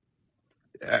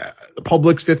 the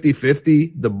public's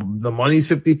 50-50. The money's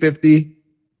 50-50.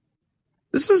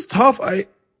 This is tough. Why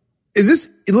does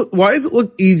it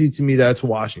look easy to me that it's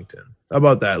Washington? How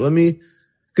about that?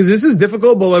 Because this is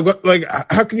difficult, but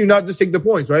how can you not just take the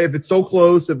points, right? If it's so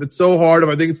close, if it's so hard, if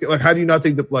I think it's how do you not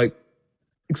take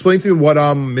explain to me what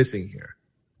I'm missing here.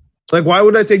 Why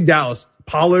would I take Dallas?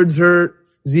 Pollard's hurt.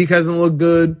 Zeke hasn't looked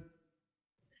good.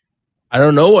 I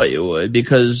don't know what you would,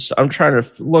 because I'm trying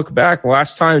to look back.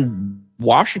 Last time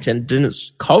Washington didn't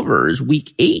cover is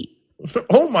week 8.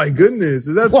 Oh my goodness.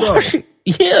 Is that so?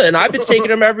 Yeah, and I've been taking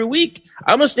them every week.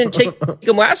 I almost didn't take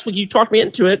them last week. You talked me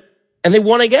into it, and they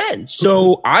won again.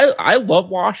 So I love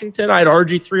Washington. I had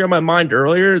RG3 on my mind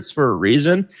earlier. It's for a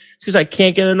reason. It's because I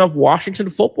can't get enough Washington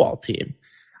football team.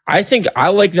 I think I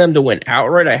like them to win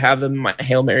outright. I have them in my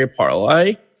Hail Mary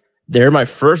parlay. They're my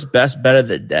first best bet of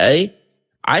the day.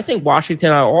 I think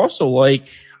Washington, I also like,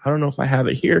 I don't know if I have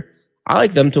it here, I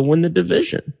like them to win the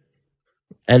division.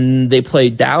 And they play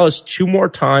Dallas 2 more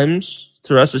times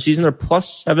through the rest of the season. They're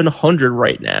 +700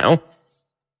 right now.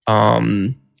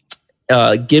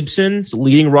 Gibson's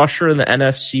leading rusher in the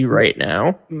NFC right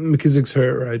now. McKissick's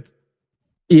hurt, right?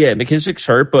 Yeah, McKissick's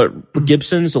hurt, but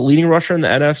Gibson's the leading rusher in the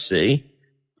NFC.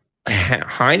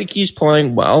 Heineke's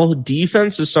playing well.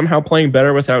 Defense is somehow playing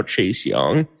better without Chase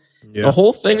Young. Yeah. The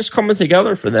whole thing is coming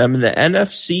together for them. And the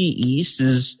NFC East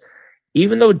is,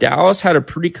 even though Dallas had a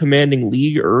pretty commanding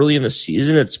lead early in the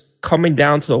season, it's coming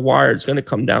down to the wire. It's going to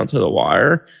come down to the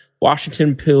wire.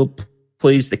 Washington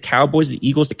plays the Cowboys, the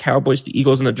Eagles,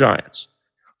 and the Giants.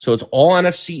 So it's all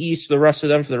NFC East for the rest of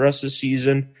them for the rest of the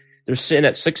season. They're sitting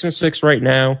at 6-6 right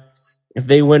now. If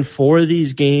they win 4 of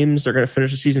these games, they're going to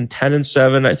finish the season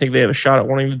 10-7. I think they have a shot at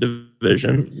winning the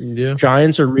division. Yeah.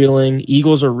 Giants are reeling.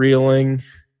 Eagles are reeling.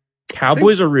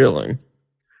 Cowboys are reeling.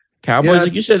 Cowboys,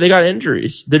 like you said, they got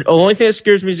injuries. The only thing that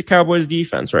scares me is the Cowboys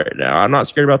defense right now. I'm not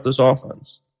scared about this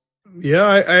offense.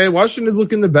 Yeah, Washington is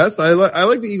looking the best. I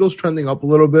like the Eagles trending up a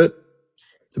little bit,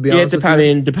 to be honest with you.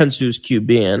 It depends who's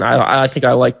QB, and I think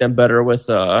I like them better with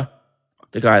the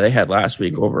guy they had last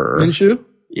week over Minshew.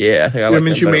 Yeah, I think I like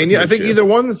Minshew Mania. I think either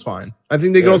one is fine. I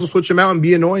think they could also switch him out and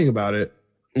be annoying about it.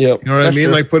 Yep. You know what I mean?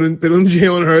 True. Like put in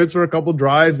Jalen Hurts for a couple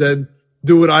drives and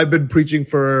do what I've been preaching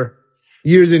for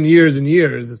years and years and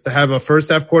years, is to have a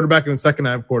first half quarterback and a second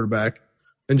half quarterback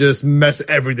and just mess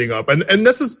everything up. And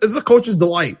it's a coach's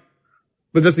delight.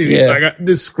 But that's the like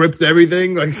this script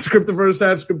everything, like script the first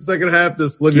half, script the second half,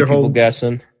 just live your whole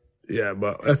guessing. Yeah,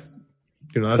 but that's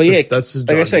that's just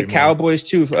like I said, Cowboys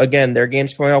too. Again, their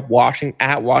game's coming up. Washington,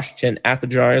 at the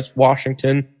Giants,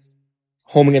 Washington,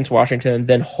 home against Washington,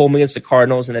 then home against the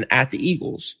Cardinals, and then at the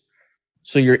Eagles.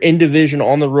 So you're in division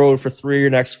on the road for 3 of your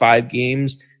next 5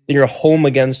 games. Then you're home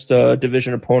against a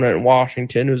division opponent in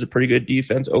Washington, who's a pretty good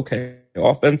defense, okay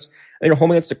offense. And you're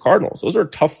home against the Cardinals. Those are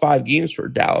tough 5 games for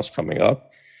Dallas coming up.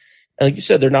 And like you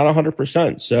said, they're not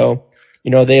 100%. So,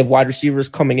 they have wide receivers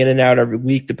coming in and out every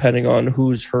week, depending on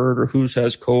who's hurt or who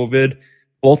has COVID.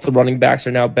 Both the running backs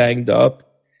are now banged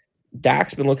up.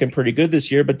 Dak's been looking pretty good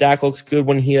this year, but Dak looks good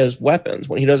when he has weapons.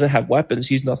 When he doesn't have weapons,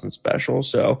 he's nothing special.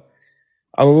 So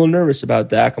I'm a little nervous about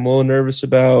Dak. I'm a little nervous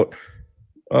about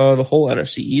the whole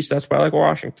NFC East. That's why I like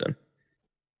Washington.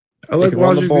 I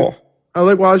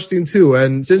like Washington too.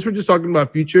 And since we're just talking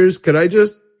about futures, could I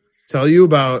just tell you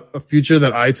about a future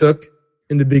that I took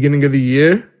in the beginning of the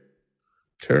year?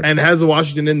 Sure. And has a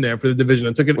Washington in there for the division.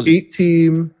 I took an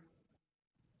 8-team,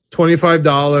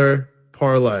 $25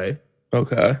 parlay.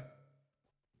 Okay.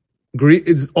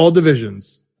 It's all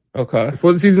divisions. Okay.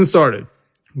 Before the season started,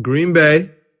 Green Bay,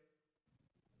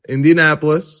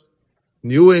 Indianapolis,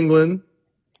 New England,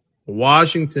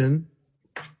 Washington,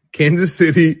 Kansas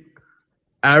City,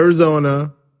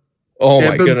 Arizona. Oh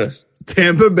my goodness.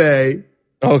 Tampa Bay.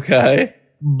 Okay.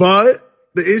 But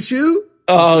the issue?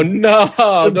 Oh no.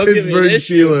 The Pittsburgh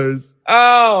Steelers.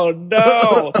 Oh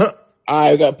no.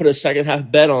 I got to put a second half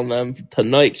bet on them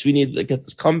tonight because we need to get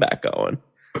this comeback going.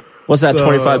 What's that,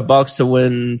 $25 to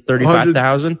win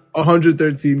 35,000?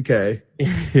 113K.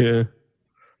 Yeah.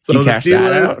 So you the cash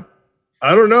that out?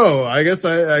 I don't know. I guess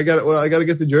I got to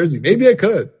get the jersey. Maybe I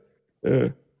could. Yeah.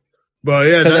 But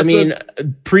yeah,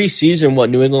 preseason,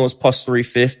 New England was plus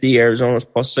 350, Arizona was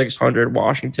plus 600,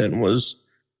 Washington was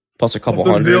plus a couple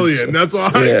hundred. So, that's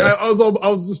all. I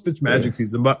was just Fitch Magic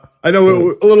season, but I know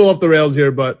we're a little off the rails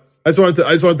here, but I just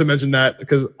wanted to mention that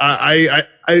because I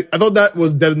thought that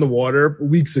was dead in the water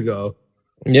weeks ago.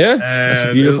 Yeah, that's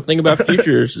a beautiful thing about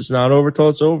futures. It's not over till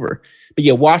it's over. But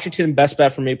yeah, Washington best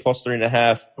bet for me plus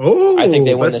 3.5. Oh, I think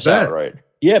they win this outright.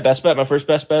 Yeah, best bet. My first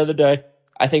best bet of the day.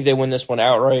 I think they win this one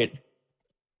outright.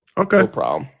 Okay, no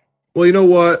problem. Well, you know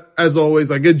what? As always,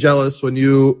 I get jealous when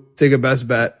you take a best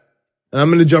bet, and I'm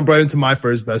going to jump right into my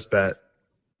first best bet.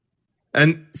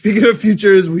 And speaking of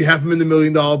futures, we have them in the $1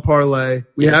 million parlay.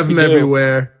 We have them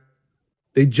everywhere.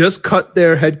 They just cut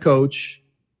their head coach,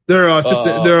 their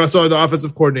assistant, the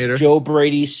offensive coordinator. Joe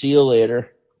Brady, see you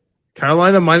later.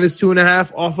 Carolina minus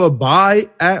 2.5 off a bye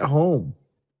at home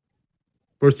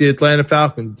versus the Atlanta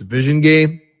Falcons. Division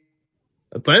game.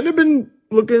 Atlanta have been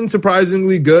looking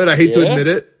surprisingly good. I hate to admit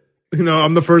it.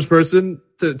 I'm the first person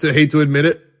to hate to admit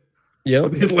it. Yeah.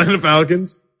 The Atlanta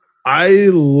Falcons. I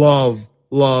love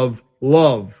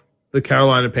the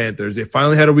Carolina Panthers. They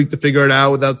finally had a week to figure it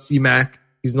out without C-Mac.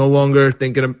 They're no longer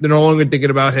thinking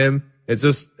about him.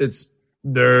 It's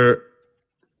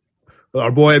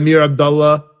our boy Amir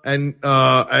Abdullah and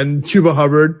Chuba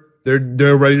Hubbard.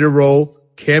 They're ready to roll.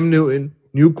 Cam Newton,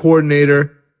 new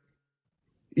coordinator.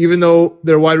 Even though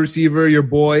their wide receiver, your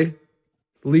boy,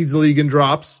 leads the league in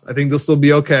drops, I think they'll still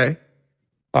be okay.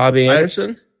 Bobby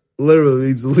Anderson? Literally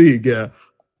leads the league, yeah.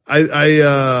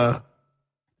 I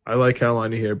like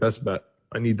Carolina here. Best bet.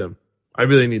 I need them. I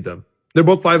really need them. They're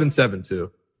both 5-7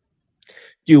 too.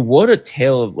 Dude, what a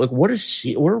tale of what a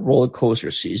roller coaster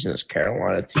season is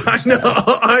Carolina team.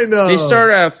 I know. They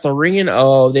started out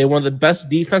 3-0. They were one of the best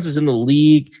defenses in the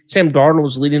league. Sam Darnold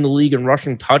was leading the league in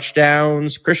rushing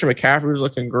touchdowns. Christian McCaffrey was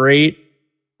looking great.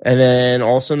 And then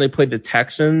all of a sudden they played the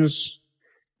Texans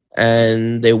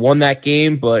and they won that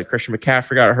game, but Christian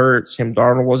McCaffrey got hurt. Sam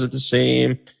Darnold wasn't the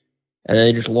same. And then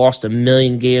they just lost 1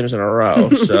 million games in a row.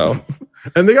 So,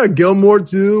 and they got Gilmore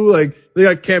too. Like they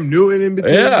got Cam Newton in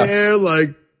between there.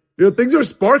 Like things are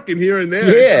sparking here and there.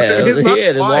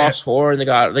 They lost 4 and they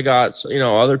got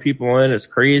other people in. It's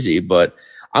crazy, but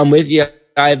I'm with you.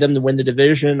 I have them to win the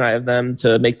division. I have them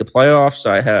to make the playoffs.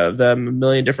 I have them a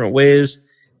million different ways.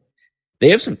 They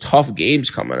have some tough games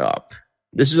coming up.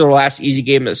 This is their last easy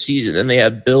game of the season. Then they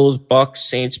have Bills, Bucks,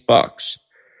 Saints, Bucks.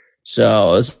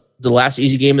 So it's the last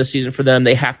easy game of the season for them.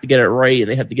 They have to get it right,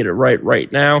 and they have to get it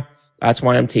right now. That's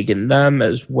why I'm taking them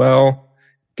as well.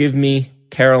 Give me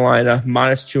Carolina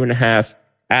 -2.5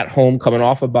 at home, coming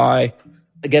off a bye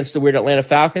against the weird Atlanta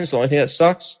Falcons. The only thing that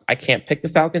sucks, I can't pick the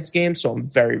Falcons game, so I'm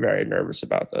very, very nervous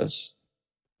about this.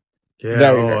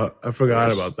 Yeah, I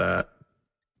forgot about that.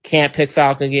 Can't pick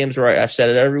Falcon games right. I've said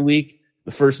it every week.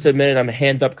 The first 2 minutes, I'm a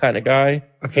hand up kind of guy.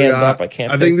 Hand up, I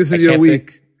can't. I think this is your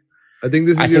week. I think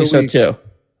this is your week. I think so too.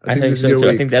 I think so too.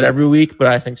 I think that every week, but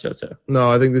I think so too.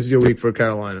 No, I think this is your week for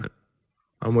Carolina.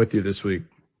 I'm with you this week.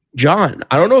 John,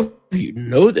 I don't know if you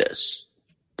know this,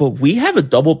 but we have a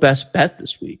double best bet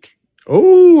this week.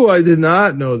 Oh, I did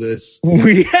not know this.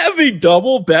 We have a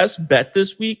double best bet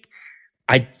this week.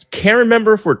 I can't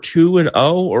remember if we're 2-0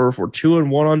 or if we're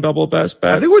 2-1 on double best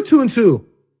bets. I think we're 2-2.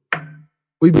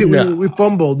 We did. No. We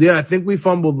fumbled. Yeah, I think we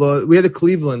fumbled. We had a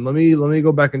Cleveland. Let me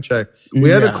go back and check. We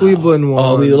had a Cleveland one.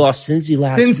 Oh, we lost Cincy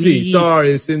last week.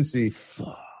 Sorry, Cincy.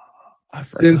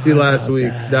 Cincy last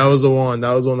week. That was the one.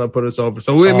 That was the one that put us over.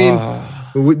 So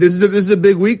this is a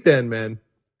big week then, man.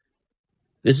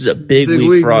 This is a big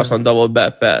week for us on double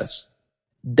bet bets.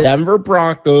 Denver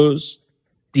Broncos,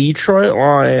 Detroit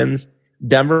Lions,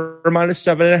 Denver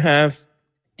 -7.5,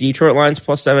 Detroit Lions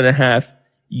 +7.5.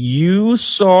 You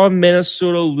saw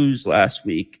Minnesota lose last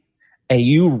week, and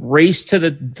you raced to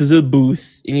the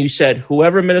booth, and you said,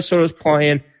 whoever Minnesota's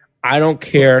playing, I don't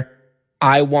care.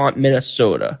 I want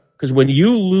Minnesota. Because when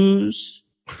you lose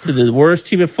to the worst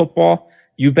team in football,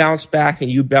 you bounce back, and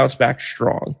you bounce back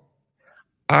strong.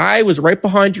 I was right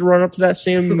behind you, run up to that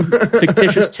same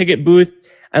fictitious ticket booth,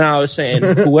 and I was saying,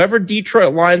 whoever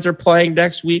Detroit Lions are playing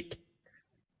next week,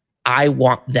 I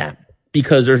want them.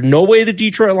 Because there's no way the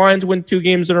Detroit Lions win 2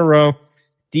 games in a row.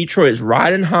 Detroit is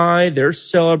riding high. They're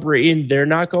celebrating. They're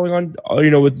not going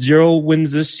on, with 0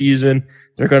 wins this season.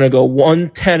 They're going to go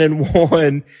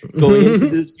 1-10-1 going into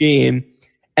this game.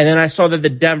 And then I saw that the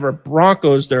Denver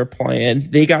Broncos they're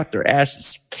playing, they got their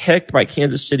asses kicked by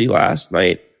Kansas City last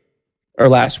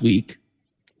week.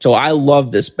 So I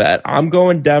love this bet. I'm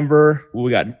going Denver. We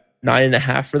got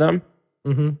 9.5 for them.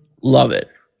 Mm-hmm. Love it.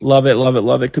 Love it, love it,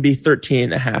 love it. Could be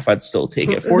 13.5. I'd still take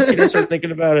it. 14, I start thinking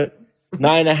about it.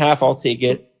 9.5, I'll take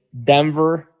it.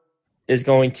 Denver is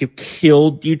going to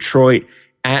kill Detroit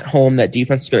at home. That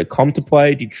defense is going to come to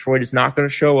play. Detroit is not going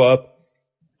to show up.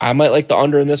 I might like the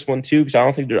under in this one too, because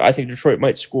I think Detroit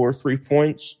might score 3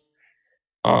 points.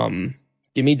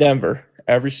 Give me Denver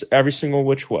every single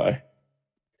which way.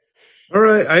 All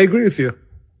right, I agree with you.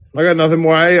 I got nothing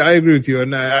more. I agree with you,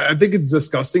 and I think it's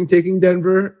disgusting taking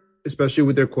Denver, especially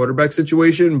with their quarterback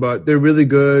situation, but they're really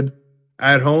good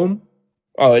at home.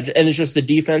 Oh, and it's just the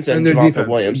defense and Javonte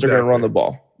Williams. Exactly. They're going to run the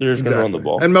ball. They're just going to run the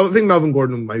ball. And I think Melvin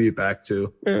Gordon might be back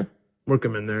too. Yeah. Work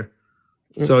him in there.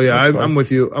 So, yeah, I'm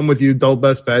with you. I'm with you. Double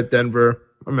best bet, Denver.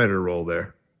 I'm ready to roll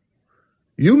there.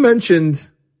 You mentioned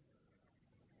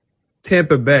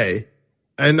Tampa Bay,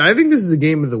 and I think this is the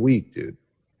game of the week, dude.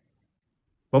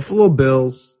 Buffalo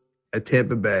Bills at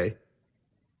Tampa Bay.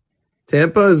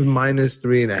 Tampa is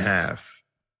 -3.5.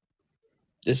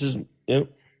 This is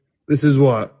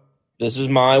what? This is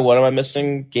my what am I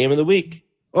missing game of the week.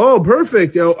 Oh,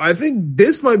 perfect. I think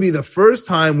this might be the first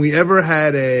time we ever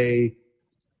had a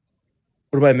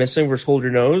what am I missing versus hold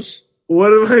your nose?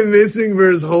 What am I missing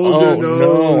versus hold your nose?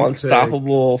 No,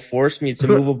 unstoppable force meets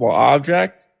immovable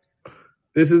object.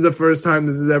 This is the first time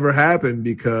this has ever happened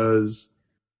because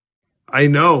I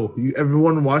know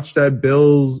everyone watched that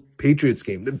Bills-Patriots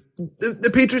game.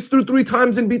 The Patriots threw 3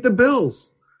 times and beat the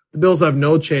Bills. The Bills have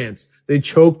no chance. They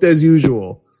choked as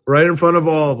usual, right in front of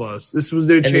all of us. This was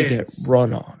their chance. They get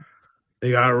run on.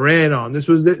 They got ran on. This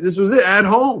was it at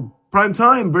home, prime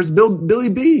time versus Billy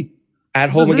B.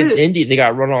 At home against Indy, they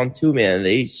got run on too, man.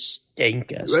 They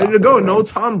stink. Ready to go. No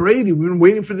Tom Brady. We've been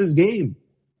waiting for this game.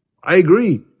 I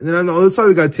agree. And then on the other side,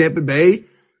 we got Tampa Bay.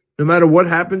 No matter what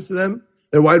happens to them,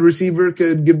 their wide receiver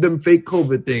could give them fake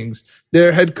COVID things.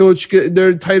 Their head coach,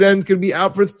 their tight end could be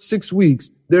out for 6 weeks.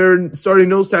 Their starting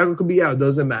nose tackle could be out.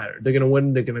 Doesn't matter. They're going to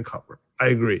win. They're going to cover. I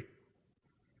agree.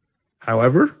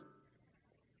 However,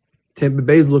 Tampa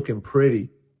Bay's looking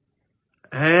pretty.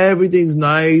 Everything's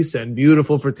nice and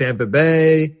beautiful for Tampa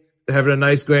Bay. They're having a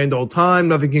nice grand old time.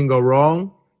 Nothing can go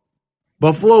wrong.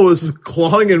 Buffalo is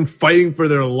clawing and fighting for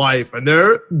their life, and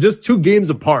they're just 2 games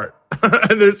apart.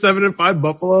 and they're 7-5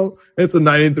 Buffalo. And it's a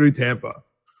 9-3 Tampa.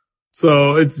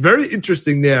 So it's very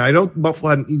interesting there. I know Buffalo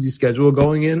had an easy schedule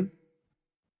going in,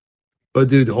 but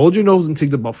dude, hold your nose and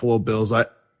take the Buffalo Bills.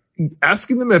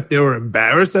 Asking them if they were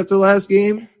embarrassed after last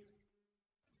game.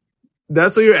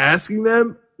 That's what you're asking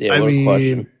them. Yeah, I mean,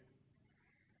 question.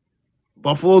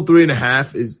 Buffalo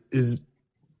 3.5 is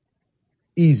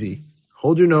easy.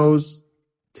 Hold your nose.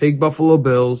 Take Buffalo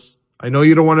Bills. I know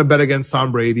you don't want to bet against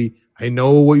Tom Brady. I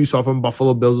know what you saw from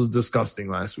Buffalo Bills was disgusting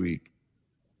last week.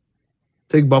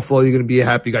 Take Buffalo. You're going to be a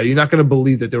happy guy. You're not going to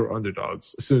believe that they were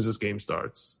underdogs as soon as this game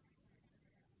starts.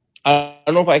 I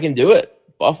don't know if I can do it.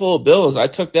 Buffalo Bills. I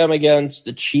took them against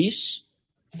the Chiefs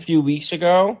a few weeks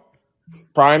ago.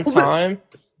 Prime time,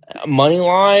 money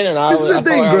line, and I was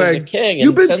the king.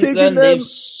 You've been since taking then, them. they've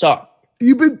sucked.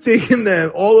 You've been taking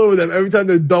them all over them every time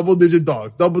they're double-digit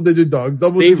dogs. Double digit favorites,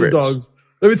 double-digit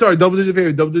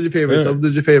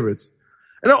favorites.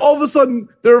 And then all of a sudden,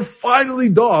 they're finally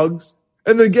dogs,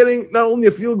 and they're getting not only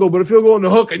a field goal, but a field goal on the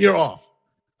hook, and you're off.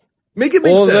 Make it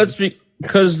make sense. That's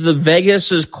because the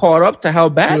Vegas is caught up to how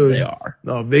bad they are.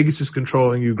 No, Vegas is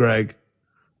controlling you, Greg.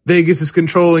 Vegas is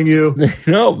controlling you.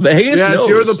 No, Vegas knows.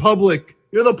 You're the public.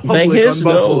 You're the public Vegas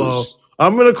on Buffalo. knows.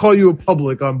 I'm going to call you a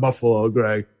public on Buffalo,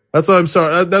 Greg. That's what I'm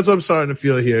sorry. That's what I'm starting to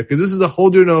feel here. Because this is a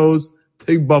hold your nose,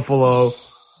 take Buffalo.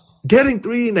 Getting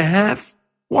 3.5.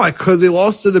 Why? Because they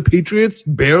lost to the Patriots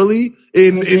barely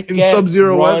in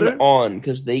sub-zero weather?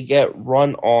 Because they get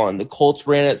run on. The Colts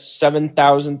ran it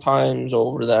 7,000 times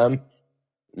over them.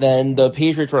 Then the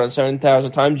Patriots run it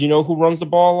 7,000 times. You know who runs the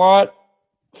ball a lot?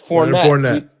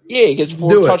 Fournette. He gets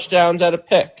 4 touchdowns at a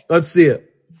pick. Let's see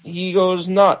it. He goes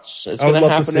nuts. It's going to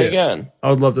happen again. I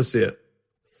would love to see it.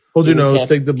 Hold your nose.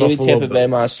 Take the Buffalo Tampa Bay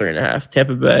Bills. minus 3.5.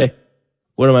 Tampa Bay.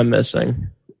 What am I missing?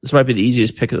 This might be the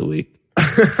easiest pick of the week. All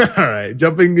right.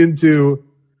 Jumping into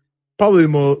probably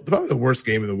the worst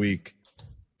game of the week.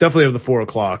 Definitely of the 4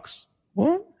 o'clocks.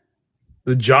 What?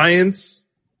 The Giants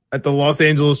at the Los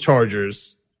Angeles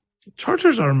Chargers.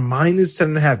 Chargers are minus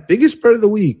 10.5. Biggest spread of the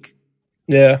week.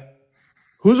 Yeah.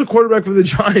 Who's a quarterback for the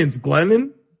Giants?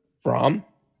 Glennon? Fromm?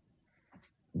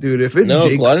 Dude, if it's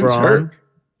Jake Glennon's Fromm, hurt.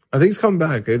 I think he's coming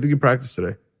back. I think he practiced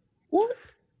today. What?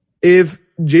 If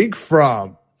Jake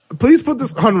Fromm, please put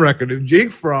this on record. If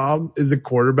Jake Fromm is a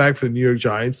quarterback for the New York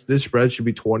Giants, this spread should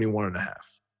be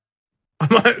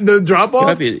 21.5. The drop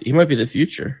off? He might be the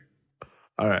future.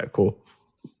 All right, cool.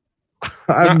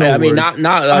 I have nothing else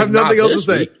to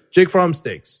say. Week. Jake Fromm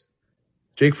stinks.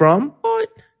 Jake Fromm? What?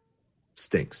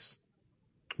 Stinks.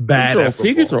 Bad.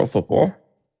 He can throw a football.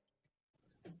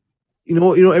 You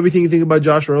know everything you think about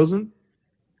Josh Rosen?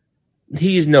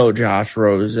 He's no Josh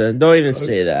Rosen. Don't even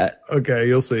say that. Okay,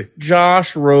 you'll see.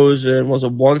 Josh Rosen was a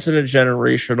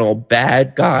once-in-a-generational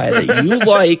bad guy that you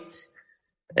liked,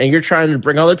 and you're trying to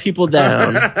bring other people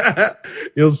down.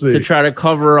 You'll see. To try to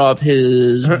cover up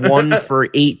his 1 for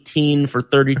 18 for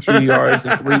 32 yards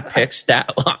and 3 pick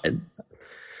stat lines.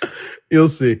 You'll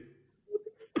see.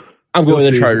 I'm going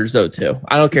with the Chargers, though, too.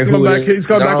 I don't care who it is. He's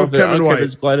coming back with Kevin White.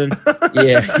 It's Glennon.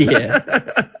 Yeah.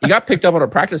 He got picked up on a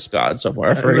practice squad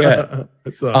somewhere. I forget.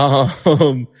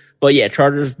 But yeah,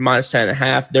 Chargers minus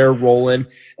 10.5. They're rolling.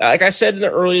 Like I said in the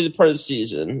early part of the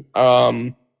season,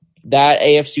 that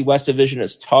AFC West division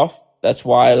is tough. That's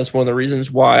one of the reasons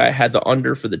why I had the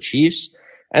under for the Chiefs.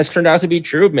 And it's turned out to be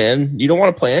true, man. You don't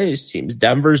want to play any of these teams.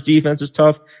 Denver's defense is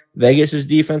tough. Vegas's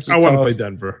defense is tough. I want to play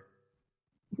Denver.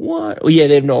 What? Well, yeah,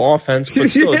 they have no offense, but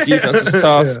still, defense is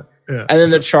tough. Yeah. And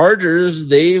then the Chargers,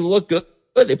 they look good.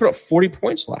 They put up 40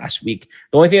 points last week.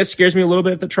 The only thing that scares me a little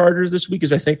bit at the Chargers this week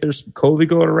is I think there's some COVID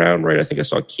going around, right? I think I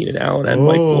saw Keenan Allen and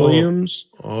Mike Williams.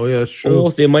 Oh, yeah, that's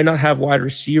true. They might not have wide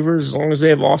receivers. As long as they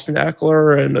have Austin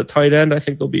Eckler and a tight end, I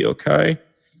think they'll be okay.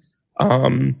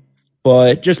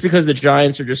 But just because the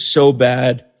Giants are just so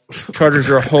bad, Chargers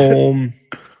are home.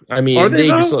 I mean, are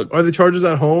the Chargers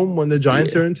at home when the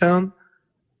Giants are in town?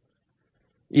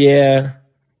 Yeah.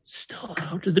 Still,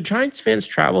 do the Giants fans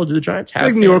travel? Do the Giants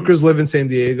have New Yorkers live in San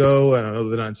Diego? I don't know.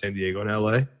 They're not in San Diego, in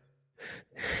LA.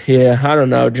 Yeah, I don't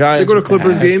know. Giants. They go to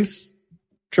Clippers games.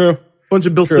 True. Bunch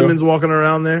of Bill Simmons walking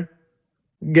around there,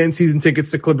 getting season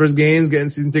tickets to Clippers games, getting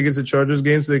season tickets to Chargers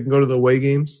games so they can go to the away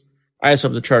games. I just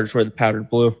hope the Chargers wear the powdered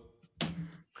blue.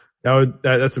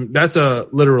 That's a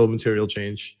literal material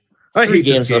change. I hate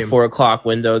games this game. In a 4:00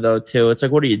 window though too. It's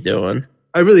like, what are you doing?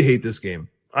 I really hate this game.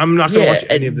 I'm not going to watch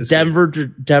any of this. Denver,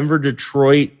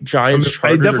 Detroit, Giants,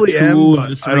 Chargers. I definitely am.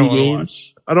 But I don't want to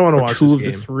watch. I don't want to watch this game. 2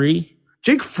 of the 3.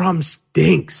 Jake Fromm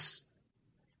stinks.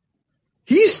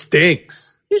 He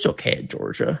stinks. He's okay at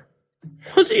Georgia.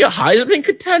 Was he a Heisman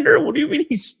contender? What do you mean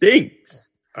he stinks?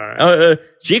 All right.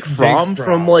 Jake Fromm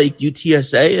from like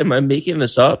UTSA. Am I making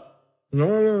this up?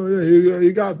 No, yeah,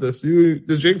 you got this.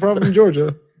 There's Jake Fromm from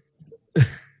Georgia.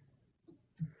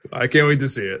 I can't wait to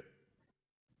see it.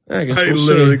 I guess I we'll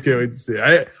literally see. can't wait to see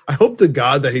it. I hope to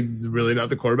God that he's really not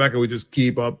the quarterback and we just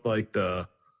keep up like the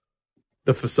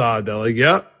facade. They're like,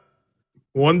 yep,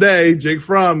 one day Jake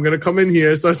Fromm gonna come in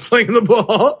here and start slinging the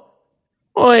ball.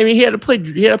 Well, I mean, he had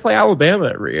to play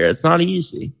Alabama every year. It's not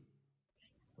easy.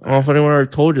 I don't know if anyone ever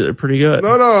told you they're pretty good.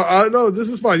 No, this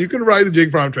is fine. You can ride the Jake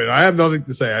Fromm train. I have nothing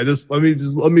to say. Let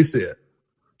me see it.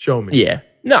 Show me. Yeah.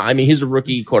 No, I mean, he's a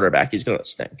rookie quarterback. He's gonna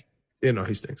stink. You know,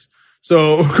 he stinks.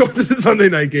 So go to the Sunday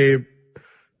night game.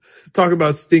 Talk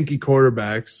about stinky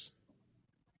quarterbacks.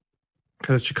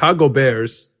 Kind of Chicago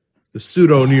Bears, the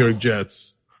pseudo New York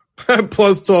Jets,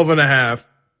 plus 12.5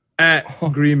 at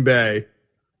Green Bay.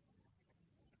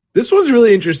 This one's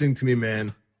really interesting to me,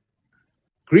 man.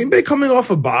 Green Bay coming off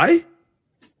a bye?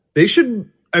 They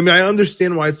should. I mean, I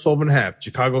understand why it's 12.5.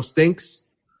 Chicago stinks.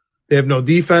 They have no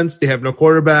defense. They have no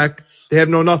quarterback. They have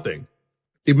no nothing.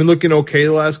 They've been looking okay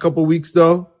the last couple of weeks,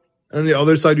 though. And on the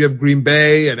other side, you have Green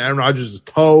Bay and Aaron Rodgers'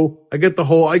 toe. I get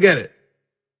it.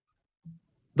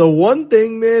 The one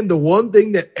thing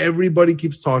that everybody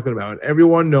keeps talking about, and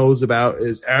everyone knows about,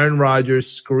 is Aaron Rodgers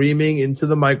screaming into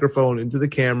the microphone, into the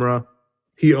camera.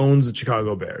 He owns the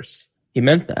Chicago Bears. He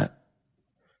meant that.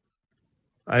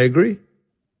 I agree.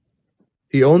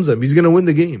 He owns them. He's going to win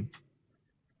the game.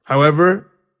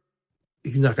 However,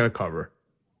 he's not going to cover.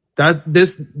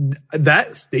 That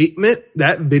statement,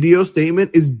 that video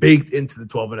statement is baked into the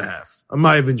 12.5. I'm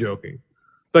not even joking.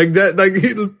 Like that,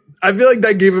 I feel like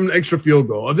that gave him an extra field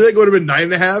goal. I feel like it would have been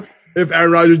 9.5 if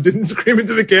Aaron Rodgers didn't scream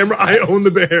into the camera, I own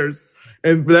the Bears.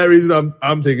 And for that reason,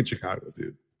 I'm taking Chicago,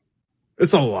 dude.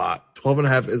 It's a lot.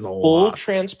 12.5 is a lot. Full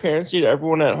transparency to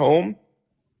everyone at home.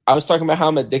 I was talking about how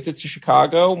I'm addicted to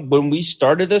Chicago. When we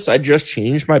started this, I just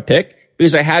changed my pick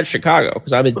because I had Chicago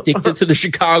because I'm addicted to the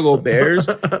Chicago Bears.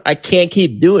 I can't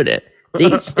keep doing it.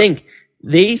 They stink.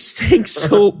 They stink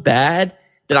so bad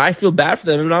that I feel bad for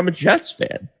them, and I'm a Jets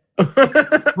fan.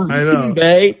 I know. Green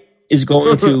Bay is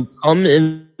going to come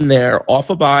in there off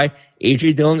a bye.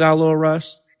 A.J. Dillon got a little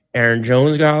rest. Aaron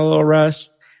Jones got a little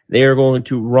rest. They are going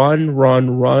to run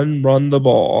the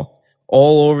ball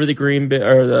all over the Green Bay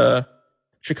or the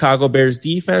Chicago Bears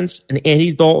defense, and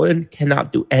Andy Dalton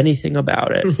cannot do anything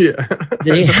about it. Yeah.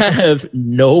 They have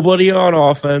nobody on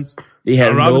offense. They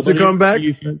have Robinson nobody come back.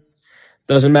 Defense.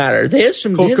 Doesn't matter. They had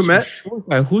some. Short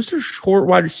guy. Who's their short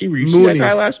wide receiver? You see that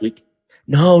guy last week?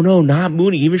 No, not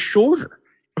Mooney. Even shorter.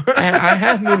 I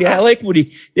have Mooney. I like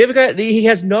Mooney. They have a guy. He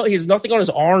has nothing on his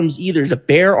arms either. He's a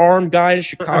bare arm guy in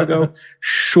Chicago.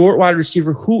 Short wide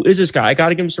receiver. Who is this guy? I got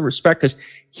to give him some respect because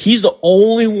he's the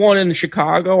only one in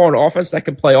Chicago on offense that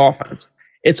can play offense.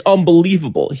 It's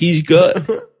unbelievable. He's good.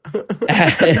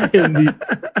 And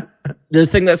the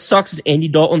thing that sucks is Andy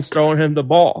Dalton's throwing him the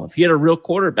ball. If he had a real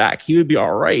quarterback, he would be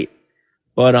all right.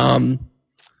 But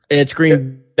it's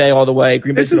Green Bay all the way.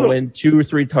 Green Bay's going to win 2 or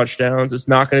 3 touchdowns. It's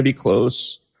not going to be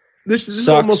close. This is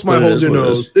almost my hold your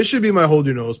nose. This should be my hold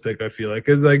your nose pick, I feel like.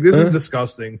 Because this is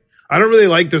disgusting. I don't really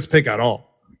like this pick at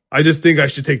all. I just think I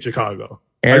should take Chicago.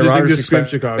 Aaron I just Rodgers think this screams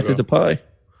Chicago. To play.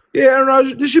 Yeah, Aaron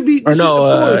Rodgers. This should be.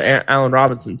 Allen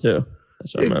Robinson too.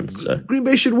 That's what I meant to say. Green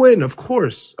Bay should win, of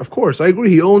course. I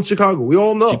agree. He owns Chicago. We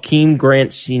all know. Jakeem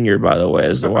Grant Sr., by the way,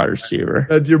 is the wide receiver.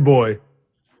 That's your boy.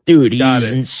 Dude,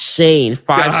 he's insane.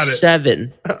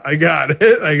 5'7". I got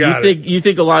it. You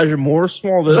think Elijah Moore's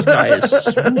small? This guy is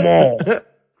small.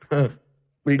 But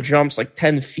he jumps like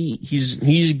 10 feet.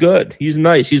 He's good. He's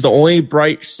nice. He's the only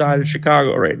bright side of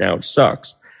Chicago right now. It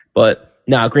sucks. But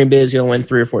Green Bay is going to win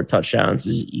 3 or 4 touchdowns.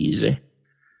 This is easy.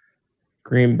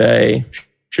 Green Bay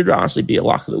should honestly be a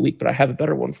lock of the week, but I have a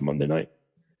better one for Monday night.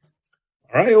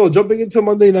 All right, well, jumping into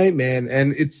Monday night, man,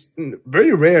 and it's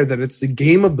very rare that it's the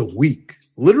game of the week.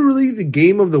 Literally the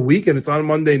game of the week, and it's on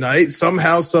Monday night.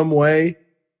 Somehow, some way,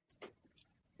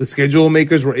 the schedule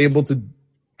makers were able to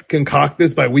concoct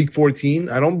this by week 14.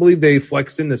 I don't believe they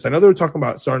flexed in this. I know they were talking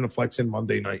about starting to flex in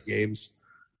Monday night games.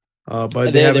 But they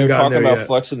haven't gotten there yet. They were talking about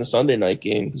flexing the Sunday night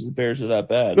game because the Bears are that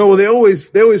bad. No, well, they always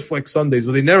flex Sundays,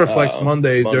 but they never flex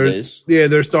Mondays.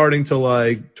 They're starting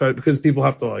to try because people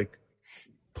have to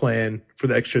plan for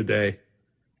the extra day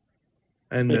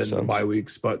and then the bye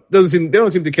weeks. But they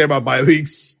don't seem to care about bye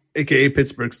weeks, aka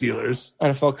Pittsburgh Steelers.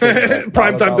 NFL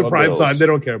prime time to prime time. They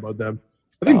don't care about them.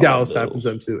 I think Dallas happens to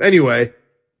them too. Anyway,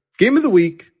 game of the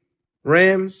week: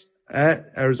 Rams at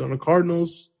Arizona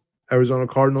Cardinals. Arizona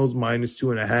Cardinals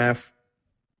 -2.5.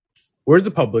 Where's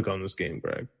the public on this game,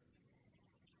 Greg?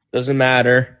 Doesn't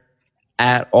matter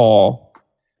at all.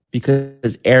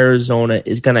 because Arizona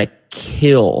is going to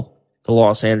kill the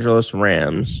Los Angeles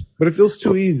Rams. But it feels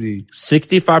too easy.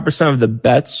 65% of the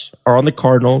bets are on the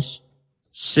Cardinals.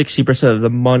 60% of the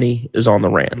money is on the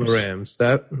Rams. The Rams.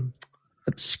 That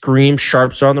screams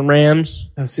sharps on the Rams.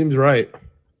 That seems right.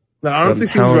 That honestly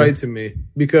seems right to me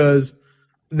because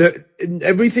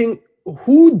everything.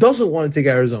 Who doesn't want to take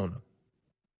Arizona?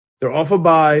 They're off a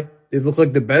bye. They look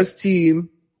like the best team.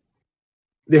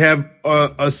 They have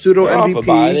a pseudo They're MVP. Off a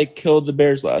bye. They killed the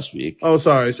Bears last week. Oh,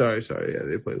 sorry. Yeah,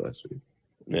 they played last week.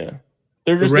 Yeah,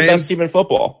 they're just the best team in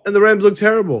football. And the Rams look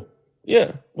terrible.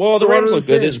 Yeah, well, the Rams look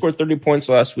good. They scored 30 points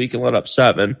last week and let up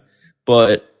 7,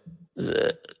 but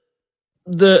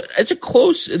it's a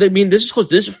close. I mean, this is close.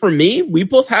 This is for me. We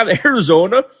both have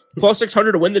Arizona plus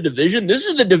 600 to win the division. This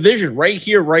is the division right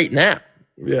here, right now.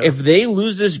 Yeah. If they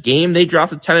lose this game, they drop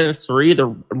to 10-3. The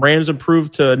Rams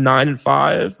improve to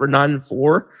 9-5 or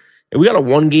 9-4, and we got a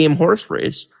 1-game horse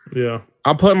race. Yeah,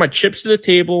 I'm putting my chips to the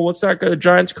table. What's that? The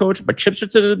Giants coach. My chips are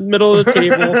to the middle of the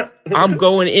table. I'm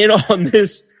going in on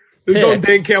this. Don't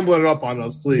Dan Campbell it up on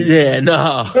us, please. Yeah,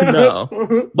 no.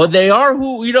 But they are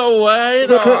who,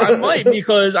 I might,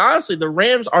 because honestly, the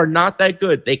Rams are not that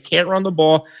good. They can't run the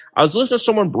ball. I was listening to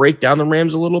someone break down the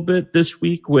Rams a little bit this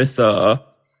week with just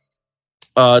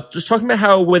talking about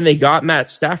how when they got Matt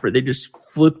Stafford, they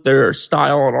just flipped their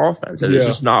style on offense, and it's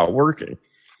just not working.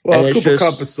 Well, Cooper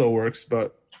Kupp, it still works,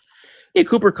 but yeah,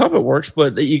 Cooper Kupp, it works,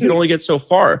 but you can only get so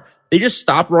far. They just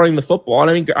stopped running the football. And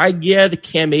I mean, the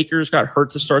Cam Akers got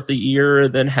hurt to start the year,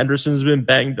 and then Henderson's been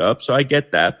banged up, so I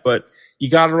get that. But you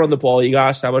got to run the ball. You got to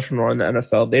establish a run in the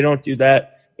NFL. They don't do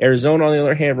that. Arizona, on the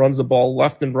other hand, runs the ball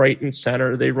left and right and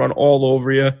center. They run all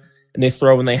over you, and they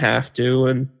throw when they have to.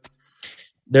 And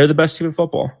they're the best team in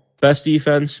football. Best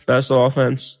defense, best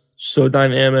offense, so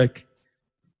dynamic.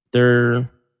 Kyler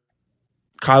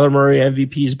Murray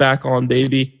MVP's back on,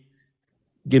 baby.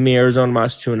 Give me Arizona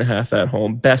minus 2.5 at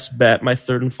home. Best bet, my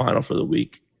third and final for the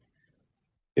week.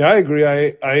 Yeah, I agree.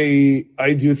 I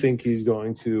do think he's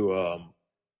going to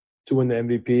win the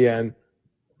MVP, and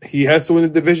he has to win the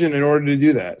division in order to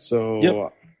do that.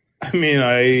 So, I mean,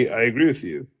 I agree with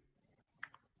you.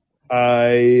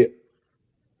 I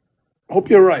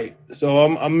hope you're right. So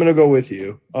I'm gonna go with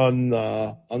you on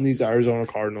these Arizona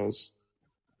Cardinals.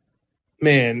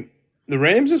 Man, the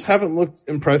Rams just haven't looked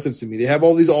impressive to me. They have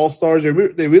all these all-stars. They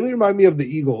really remind me of the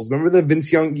Eagles. Remember the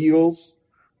Vince Young Eagles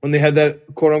when they had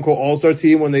that quote-unquote all-star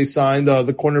team when they signed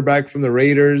the cornerback from the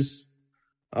Raiders,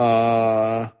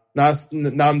 Nnamdi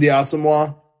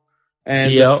Asomugha?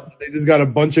 And they just got a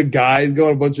bunch of guys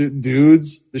going, a bunch of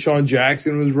dudes. Deshaun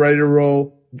Jackson was ready to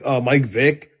roll. Mike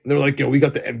Vick. And they're like, we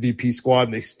got the MVP squad,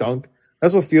 and they stunk.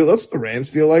 That's what the Rams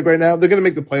feel like right now. They're going to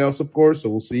make the playoffs, of course, so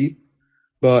we'll see.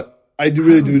 But I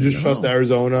really do trust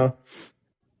Arizona.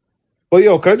 But,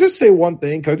 can I just say one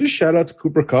thing? Can I just shout out to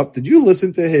Cooper Kupp? Did you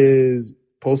listen to his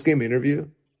post-game interview?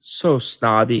 So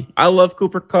snobby. I love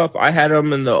Cooper Kupp. I had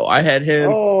him in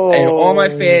all my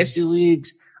fantasy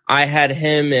leagues. I had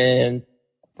him in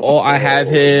I have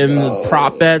him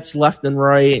prop bets left and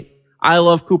right. I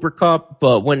love Cooper Kupp,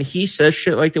 but when he says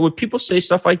shit like that, when people say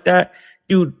stuff like that,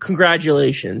 dude,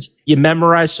 congratulations. You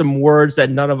memorize some words that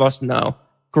none of us know.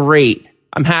 Great.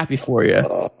 I'm happy for you.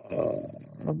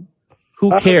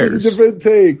 Who cares? That's a different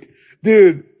take.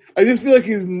 Dude, I just feel like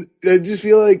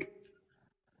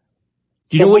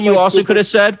you know what you also could have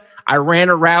said? I ran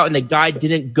a route and the guy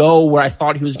didn't go where I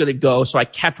thought he was going to go, so I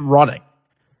kept running.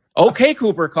 Okay,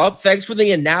 Cooper Kupp, thanks for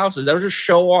the analysis. That was just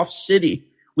show off city.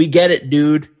 We get it,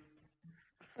 dude.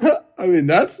 I mean,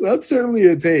 that's certainly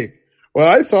a take. When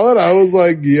I saw that, I was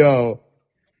like, you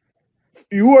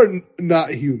are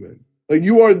not human. Like,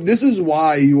 this is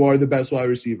why you are the best wide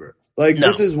receiver. Like, no.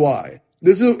 This is why.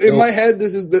 This is in my head.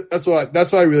 That's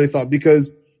what I really thought,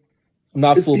 because I'm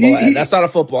not fooled by that. That's not a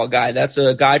football guy. That's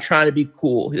a guy trying to be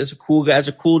cool. That's a cool guy. That's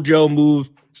a cool Joe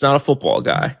move. It's not a football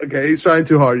guy. Okay, he's trying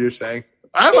too hard. You're saying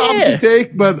I have an opposite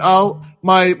take, but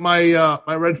my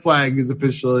red flag is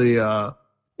officially not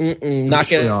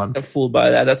getting fooled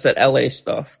by that. That's that LA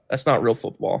stuff. That's not real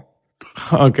football.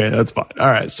 Okay, that's fine. All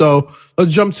right, so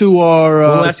let's jump to our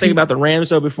one last thing about the Rams,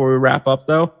 though, before we wrap up,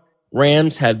 though.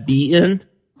 Rams have beaten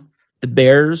the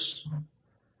Bears,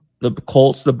 the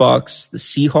Colts, the Bucks, the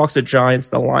Seahawks, the Giants,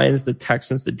 the Lions, the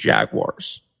Texans, the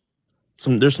Jaguars.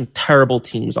 There's some terrible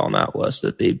teams on that list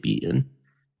that they've beaten.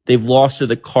 They've lost to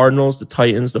the Cardinals, the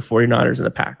Titans, the 49ers, and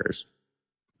the Packers.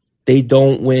 They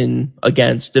don't win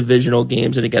against divisional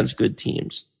games and against good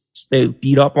teams. They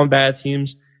beat up on bad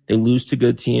teams. They lose to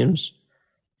good teams.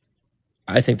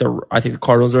 I think the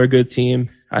Cardinals are a good team.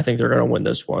 I think they're going to win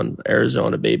this one.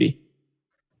 Arizona, baby.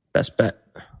 Best bet.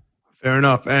 Fair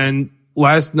enough. And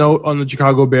last note on the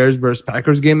Chicago Bears versus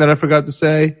Packers game that I forgot to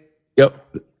say.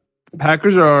 Yep.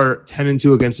 Packers are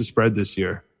 10-2 against the spread this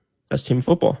year. Best team in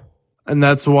football. And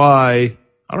that's why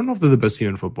I don't know if they're the best team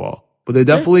in football, but they're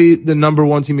definitely the number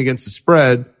one team against the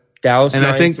spread. Dallas and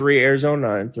 9-3, Arizona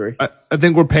 9-3. I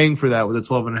think we're paying for that with a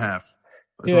 12.5. I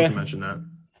just want to mention that.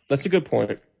 That's a good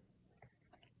point.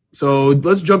 So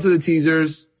let's jump to the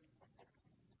teasers.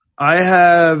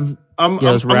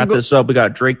 Let's wrap this up. We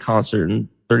got a Drake concert in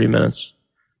 30 minutes.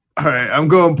 All right, I'm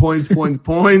going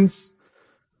points.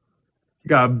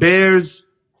 Got Bears,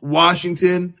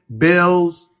 Washington,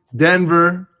 Bills,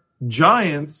 Denver,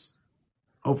 Giants,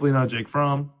 hopefully not Jake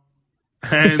Fromm,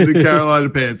 and the Carolina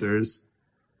Panthers.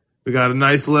 We got a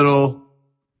nice little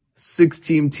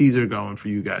 6-team teaser going for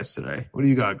you guys today. What do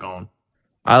you got going?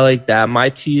 I like that. My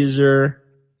teaser,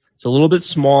 it's a little bit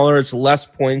smaller. It's less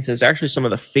points. It's actually some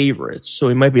of the favorites. So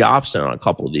we might be opposite on a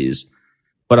couple of these.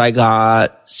 But I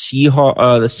got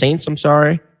the Saints, from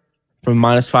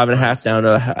 -5.5 down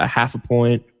to a half a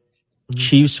point.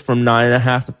 Chiefs from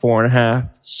 9.5 to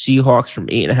 4.5. Seahawks from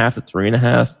 8.5 to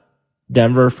 3.5.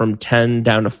 Denver from 10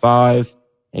 down to 5.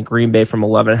 And Green Bay from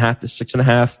 11.5 to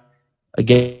 6.5.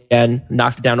 Again,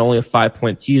 knocked it down to only a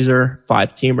 5-point teaser,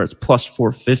 5-teamer. It's plus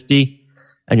 450.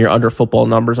 And your under football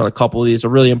numbers on a couple of these are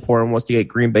really important ones to get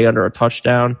Green Bay under a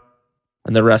touchdown.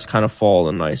 And the rest kind of fall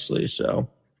in nicely. So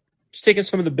just taking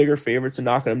some of the bigger favorites and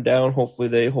knocking them down. Hopefully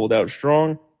they hold out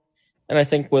strong. And I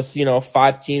think with,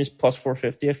 5 teams plus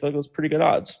 450, I feel like it was pretty good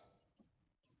odds.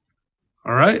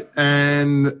 All right.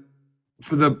 And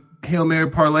for the Hail Mary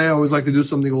parlay, I always like to do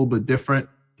something a little bit different.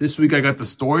 This week I got the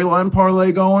storyline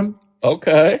parlay going.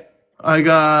 Okay. I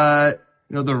got,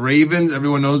 the Ravens.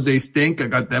 Everyone knows they stink. I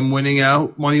got them winning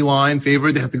out. Money line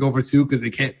favorite. They have to go for 2 because they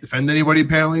can't defend anybody,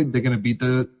 apparently. They're going to beat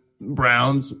the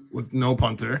Browns with no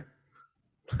punter.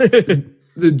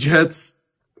 The Jets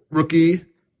rookie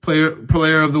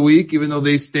player of the week, even though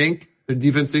they stink. Their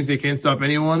defense thinks they can't stop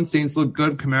anyone. Saints look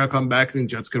good. Kamara come back. I think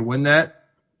Jets could win that.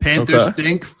 Panthers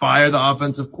stink. Fire the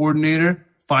offensive coordinator.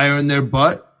 Fire in their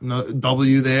butt.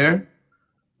 W there.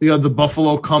 We got the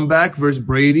Buffalo comeback versus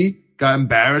Brady. Got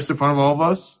embarrassed in front of all of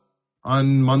us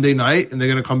on Monday night, and they're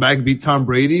going to come back and beat Tom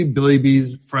Brady, Billy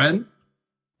B's friend.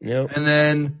 Yep. And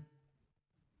then,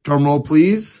 drum roll,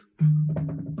 please.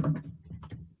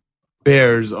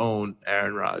 Bears own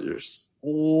Aaron Rodgers.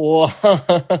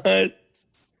 What?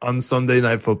 On Sunday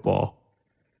Night Football.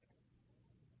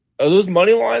 Are those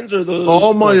money lines or those?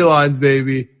 All money lines,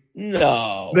 baby.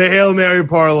 No. The Hail Mary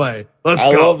parlay. Let's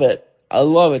go. I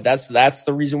love it. That's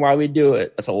the reason why we do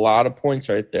it. That's a lot of points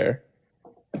right there.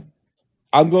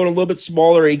 I'm going a little bit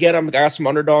smaller. Again, I got some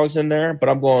underdogs in there, but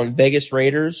I'm going Vegas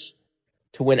Raiders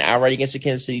to win outright against the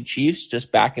Kansas City Chiefs.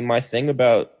 Just backing my thing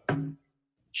about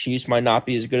Chiefs might not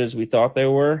be as good as we thought they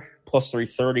were. Plus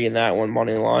 330 in that one,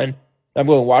 money line. I'm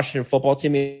going Washington football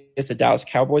team against the Dallas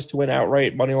Cowboys to win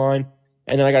outright, money line.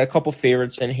 And then I got a couple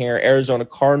favorites in here, Arizona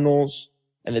Cardinals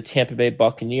and the Tampa Bay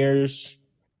Buccaneers.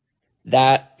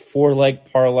 That 4-leg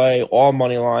parlay, all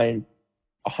money line,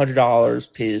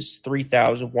 $100 pays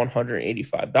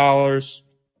 $3,185.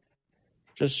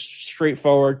 Just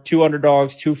straightforward, 2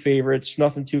 underdogs, 2 favorites,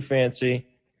 nothing too fancy.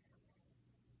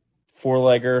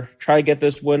 4-legger. Try to get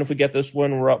this win. If we get this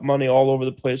win, we're up money all over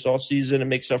the place all season. It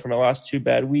makes up for my last 2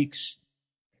 bad weeks.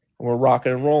 And we're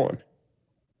rocking and rolling.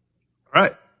 All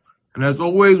right. And as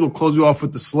always, we'll close you off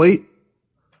with the slate.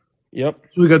 Yep.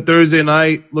 So we got Thursday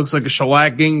night. Looks like a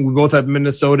shellacking. We both have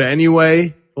Minnesota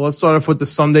anyway. But let's start off with the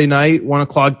Sunday night, 1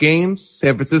 o'clock games.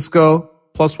 San Francisco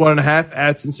plus 1.5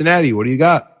 at Cincinnati. What do you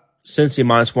got? Cincy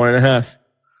minus 1.5.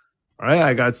 All right.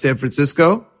 I got San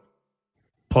Francisco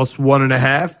plus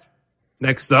 1.5.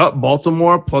 Next up,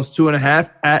 Baltimore plus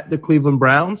 2.5 at the Cleveland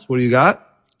Browns. What do you got?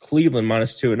 Cleveland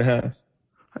minus 2.5.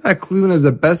 I got Cleveland as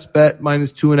the best bet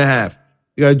minus 2.5.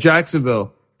 You got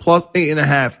Jacksonville plus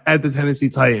 8.5 at the Tennessee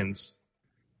Titans.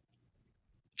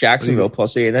 Jacksonville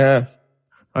plus 8.5.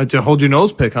 All right, to hold your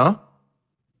nose pick, huh?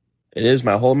 It is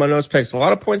my hold my nose picks. A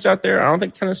lot of points out there. I don't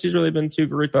think Tennessee's really been too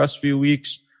great the last few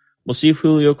weeks. We'll see if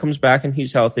Julio comes back and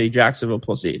he's healthy. Jacksonville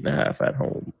plus 8.5 at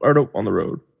home or no, on the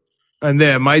road. And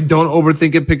there, my don't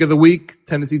overthink it pick of the week.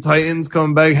 Tennessee Titans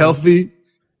coming back healthy.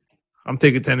 I'm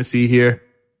taking Tennessee here.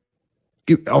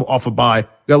 Off a bye.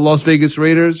 Got Las Vegas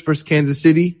Raiders versus Kansas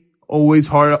City. Always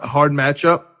hard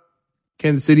matchup.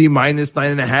 Kansas City minus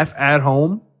 9.5 at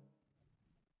home.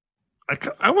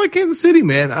 I like Kansas City,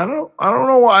 man. I don't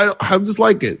know why. I just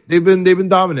like it. They've been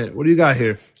dominant. What do you got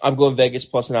here? I'm going Vegas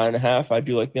plus 9.5. I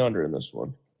do like the under in this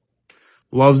one.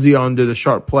 Loves the under, the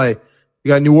sharp play. You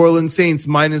got New Orleans Saints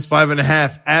minus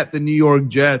 5.5 at the New York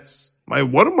Jets.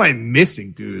 What am I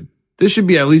missing, dude? This should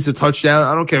be at least a touchdown.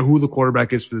 I don't care who the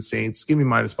quarterback is for the Saints. Give me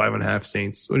 -5.5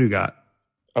 Saints. What do you got?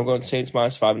 I'm going Saints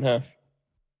 -5.5.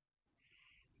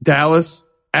 Dallas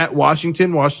at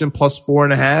Washington. Washington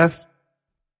 +4.5.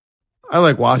 I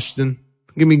like Washington.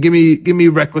 Give me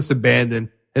reckless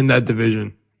abandon in that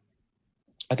division.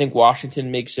 I think Washington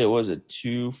makes it,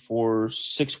 2, 4,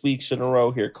 6 weeks in a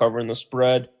row here covering the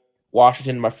spread.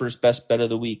 Washington, my first best bet of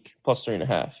the week,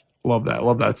 +3.5. Love that.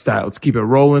 Love that stat. Let's keep it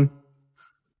rolling.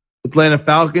 Atlanta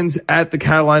Falcons at the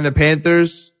Carolina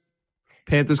Panthers.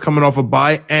 Panthers coming off a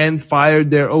bye and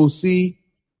fired their OC.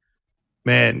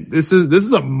 Man, this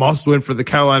is a must win for the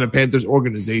Carolina Panthers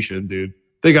organization, dude.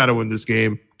 They got to win this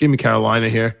game. Give me Carolina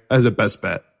here as a best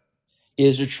bet.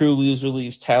 Is a true loser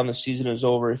leaves town. The season is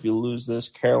over. If you lose this,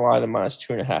 Carolina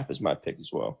 -2.5 is my pick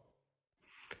as well.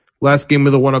 Last game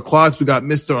of the 1 o'clocks, we got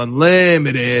Mr.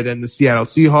 Unlimited and the Seattle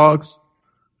Seahawks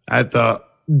at the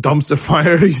dumpster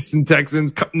fire. Houston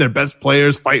Texans cutting their best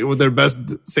players, fighting with their best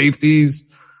safeties,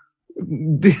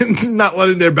 not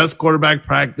letting their best quarterback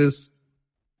practice.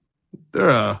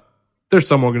 They're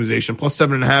some organization.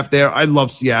 +7.5 there. I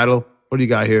love Seattle. What do you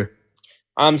got here?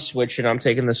 I'm switching. I'm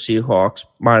taking the Seahawks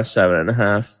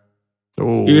 -7.5.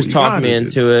 Oh, You just talked me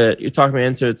into it. You talked me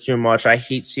into it too much. I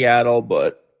hate Seattle,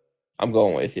 but I'm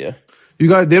going with you. They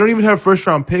don't even have a first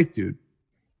round pick, dude.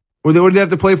 What do they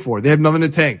have to play for? They have nothing to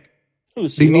tank. Ooh,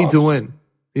 They need to win.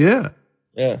 Yeah.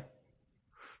 Yeah.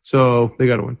 So they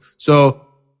got to win. So,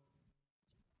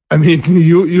 I mean,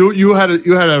 you had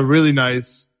a really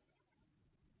nice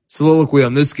soliloquy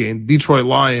on this game. Detroit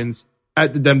Lions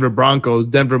at the Denver Broncos.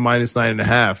 Denver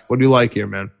 -9.5. What do you like here,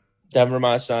 man? Denver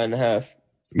 -9.5.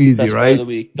 Easy, best right? Bet of the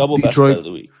week. Double best Detroit, bet of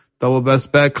the week. Double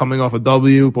best bet coming off a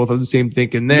W. Both have the same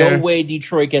thinking there. No way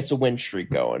Detroit gets a win streak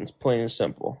going. It's plain and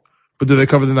simple. But do they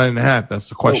cover the 9.5? That's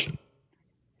the question.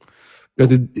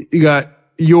 Nope. You got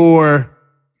your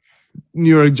New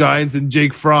York Giants and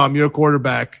Jake Fromm, your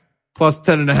quarterback,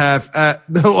 +10.5 at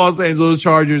the Los Angeles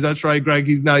Chargers. That's right, Greg.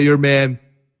 He's now your man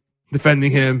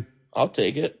defending him. I'll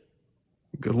take it.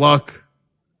 Good luck.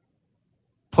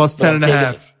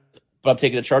 +10.5. But I'm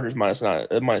taking the Chargers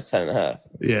 -10.5.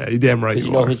 Yeah, you damn right. Because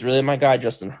you know who's really my guy?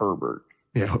 Justin Herbert.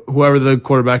 Yeah, whoever the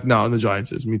quarterback now in the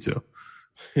Giants is. Me too.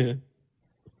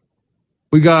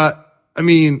 We got,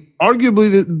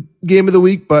 arguably the game of the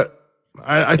week, but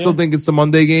I still think it's the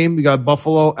Monday game. We got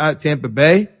Buffalo at Tampa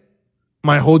Bay.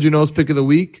 My hold your nose pick of the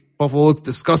week. Buffalo looked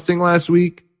disgusting last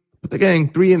week, but they're getting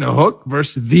 3 in a hook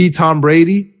versus the Tom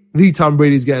Brady. The Tom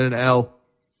Brady's getting an L.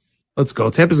 Let's go.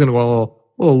 Tampa's going to go on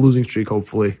a little losing streak,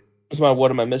 hopefully. That's my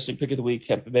what am I missing pick of the week.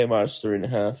 Tampa Bay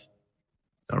 -3.5.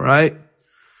 All right.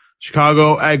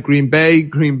 Chicago at Green Bay.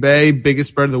 Green Bay, biggest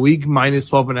spread of the week,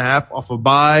 -12.5 off a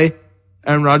bye.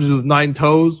 Aaron Rodgers with 9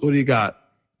 toes. What do you got?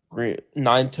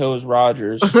 9 toes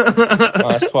Rodgers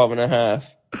 -12.5.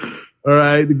 All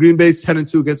right. The Green Bay's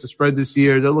 10-2 against the spread this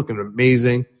year. They're looking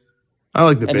amazing. I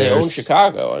like the and Bears. They own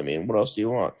Chicago. What else do you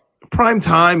want? Prime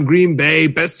time, Green Bay,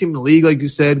 best team in the league, like you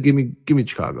said. Give me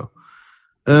Chicago.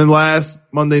 And then last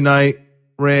Monday night,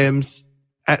 Rams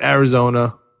at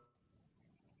Arizona.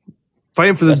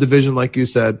 Fighting for the division, like you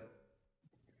said.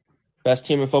 Best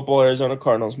team in football, Arizona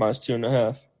Cardinals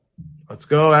 -2.5. Let's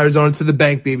go. Arizona to the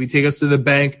bank, baby. Take us to the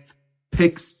bank.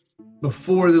 Picks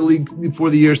before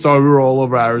the year started, we were all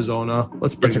over Arizona.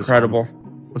 Let's bring It's incredible.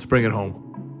 Home. Let's bring it home.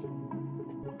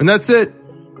 And that's it.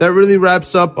 That really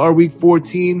wraps up our week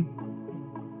 14.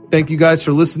 Thank you guys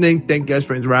for listening. Thank you guys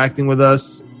for interacting with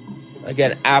us.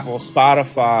 Again, Apple,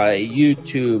 Spotify,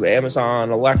 YouTube, Amazon,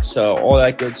 Alexa, all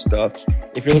that good stuff.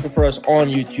 If you're looking for us on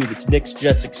YouTube, it's Knicks,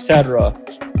 Jets, etc.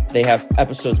 They have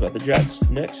episodes about the Jets,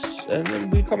 Knicks, and then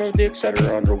we come up with the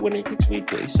etc. under Winning Picks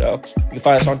Weekly. So you can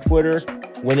find us on Twitter,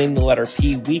 Winning the letter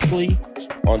P Weekly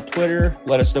on Twitter.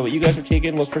 Let us know what you guys are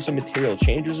taking. Look for some material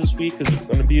changes this week because there's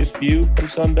going to be a few come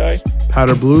Sunday.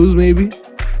 Powder Blues, maybe?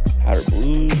 Powder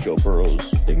Blues, Joe Burrow's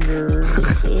fingers.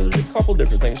 There's a couple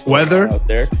different things going Weather on out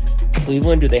there.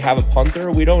 Cleveland, do they have a punter?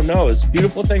 We don't know. It's a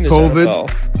beautiful thing. This COVID. NFL.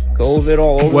 COVID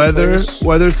all over the place.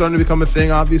 Weather's starting to become a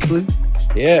thing, obviously.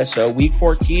 Yeah, so week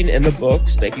 14 in the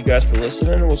books. Thank you guys for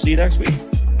listening, and we'll see you next week.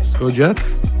 Let's go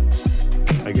Jets,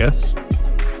 I guess.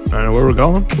 I don't know where we're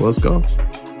going. Well, let's go.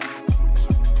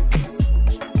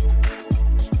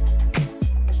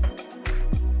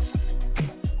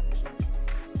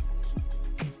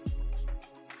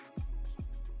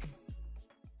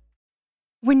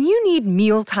 When you you need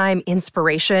mealtime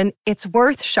inspiration, it's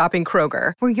worth shopping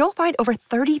Kroger, where you'll find over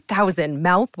 30,000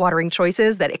 mouth-watering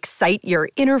choices that excite your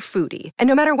inner foodie. And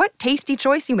no matter what tasty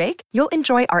choice you make, you'll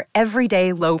enjoy our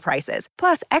everyday low prices,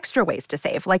 plus extra ways to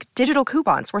save, like digital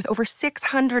coupons worth over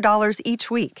 $600 each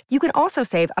week. You can also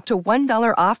save up to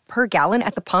 $1 off per gallon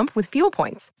at the pump with fuel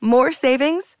points. More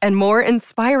savings and more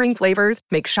inspiring flavors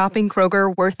make shopping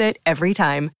Kroger worth it every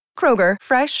time. Kroger,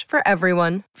 fresh for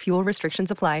everyone. Fuel restrictions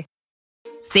apply.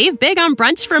 Save big on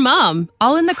brunch for mom,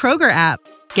 all in the Kroger app.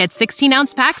 Get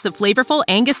 16-ounce packs of flavorful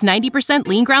Angus 90%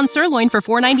 lean ground sirloin for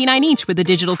 $4.99 each with a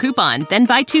digital coupon. Then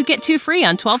buy 2, get 2 free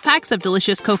on 12 packs of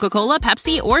delicious Coca-Cola,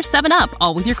 Pepsi, or 7-Up,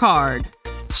 all with your card.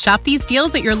 Shop these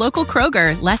deals at your local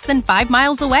Kroger, less than 5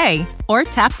 miles away. Or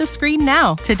tap the screen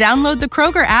now to download the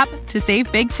Kroger app to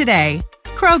save big today.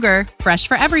 Kroger, fresh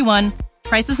for everyone.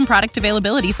 Prices and product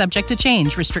availability subject to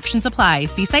change. Restrictions apply.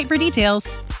 See site for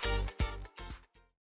details.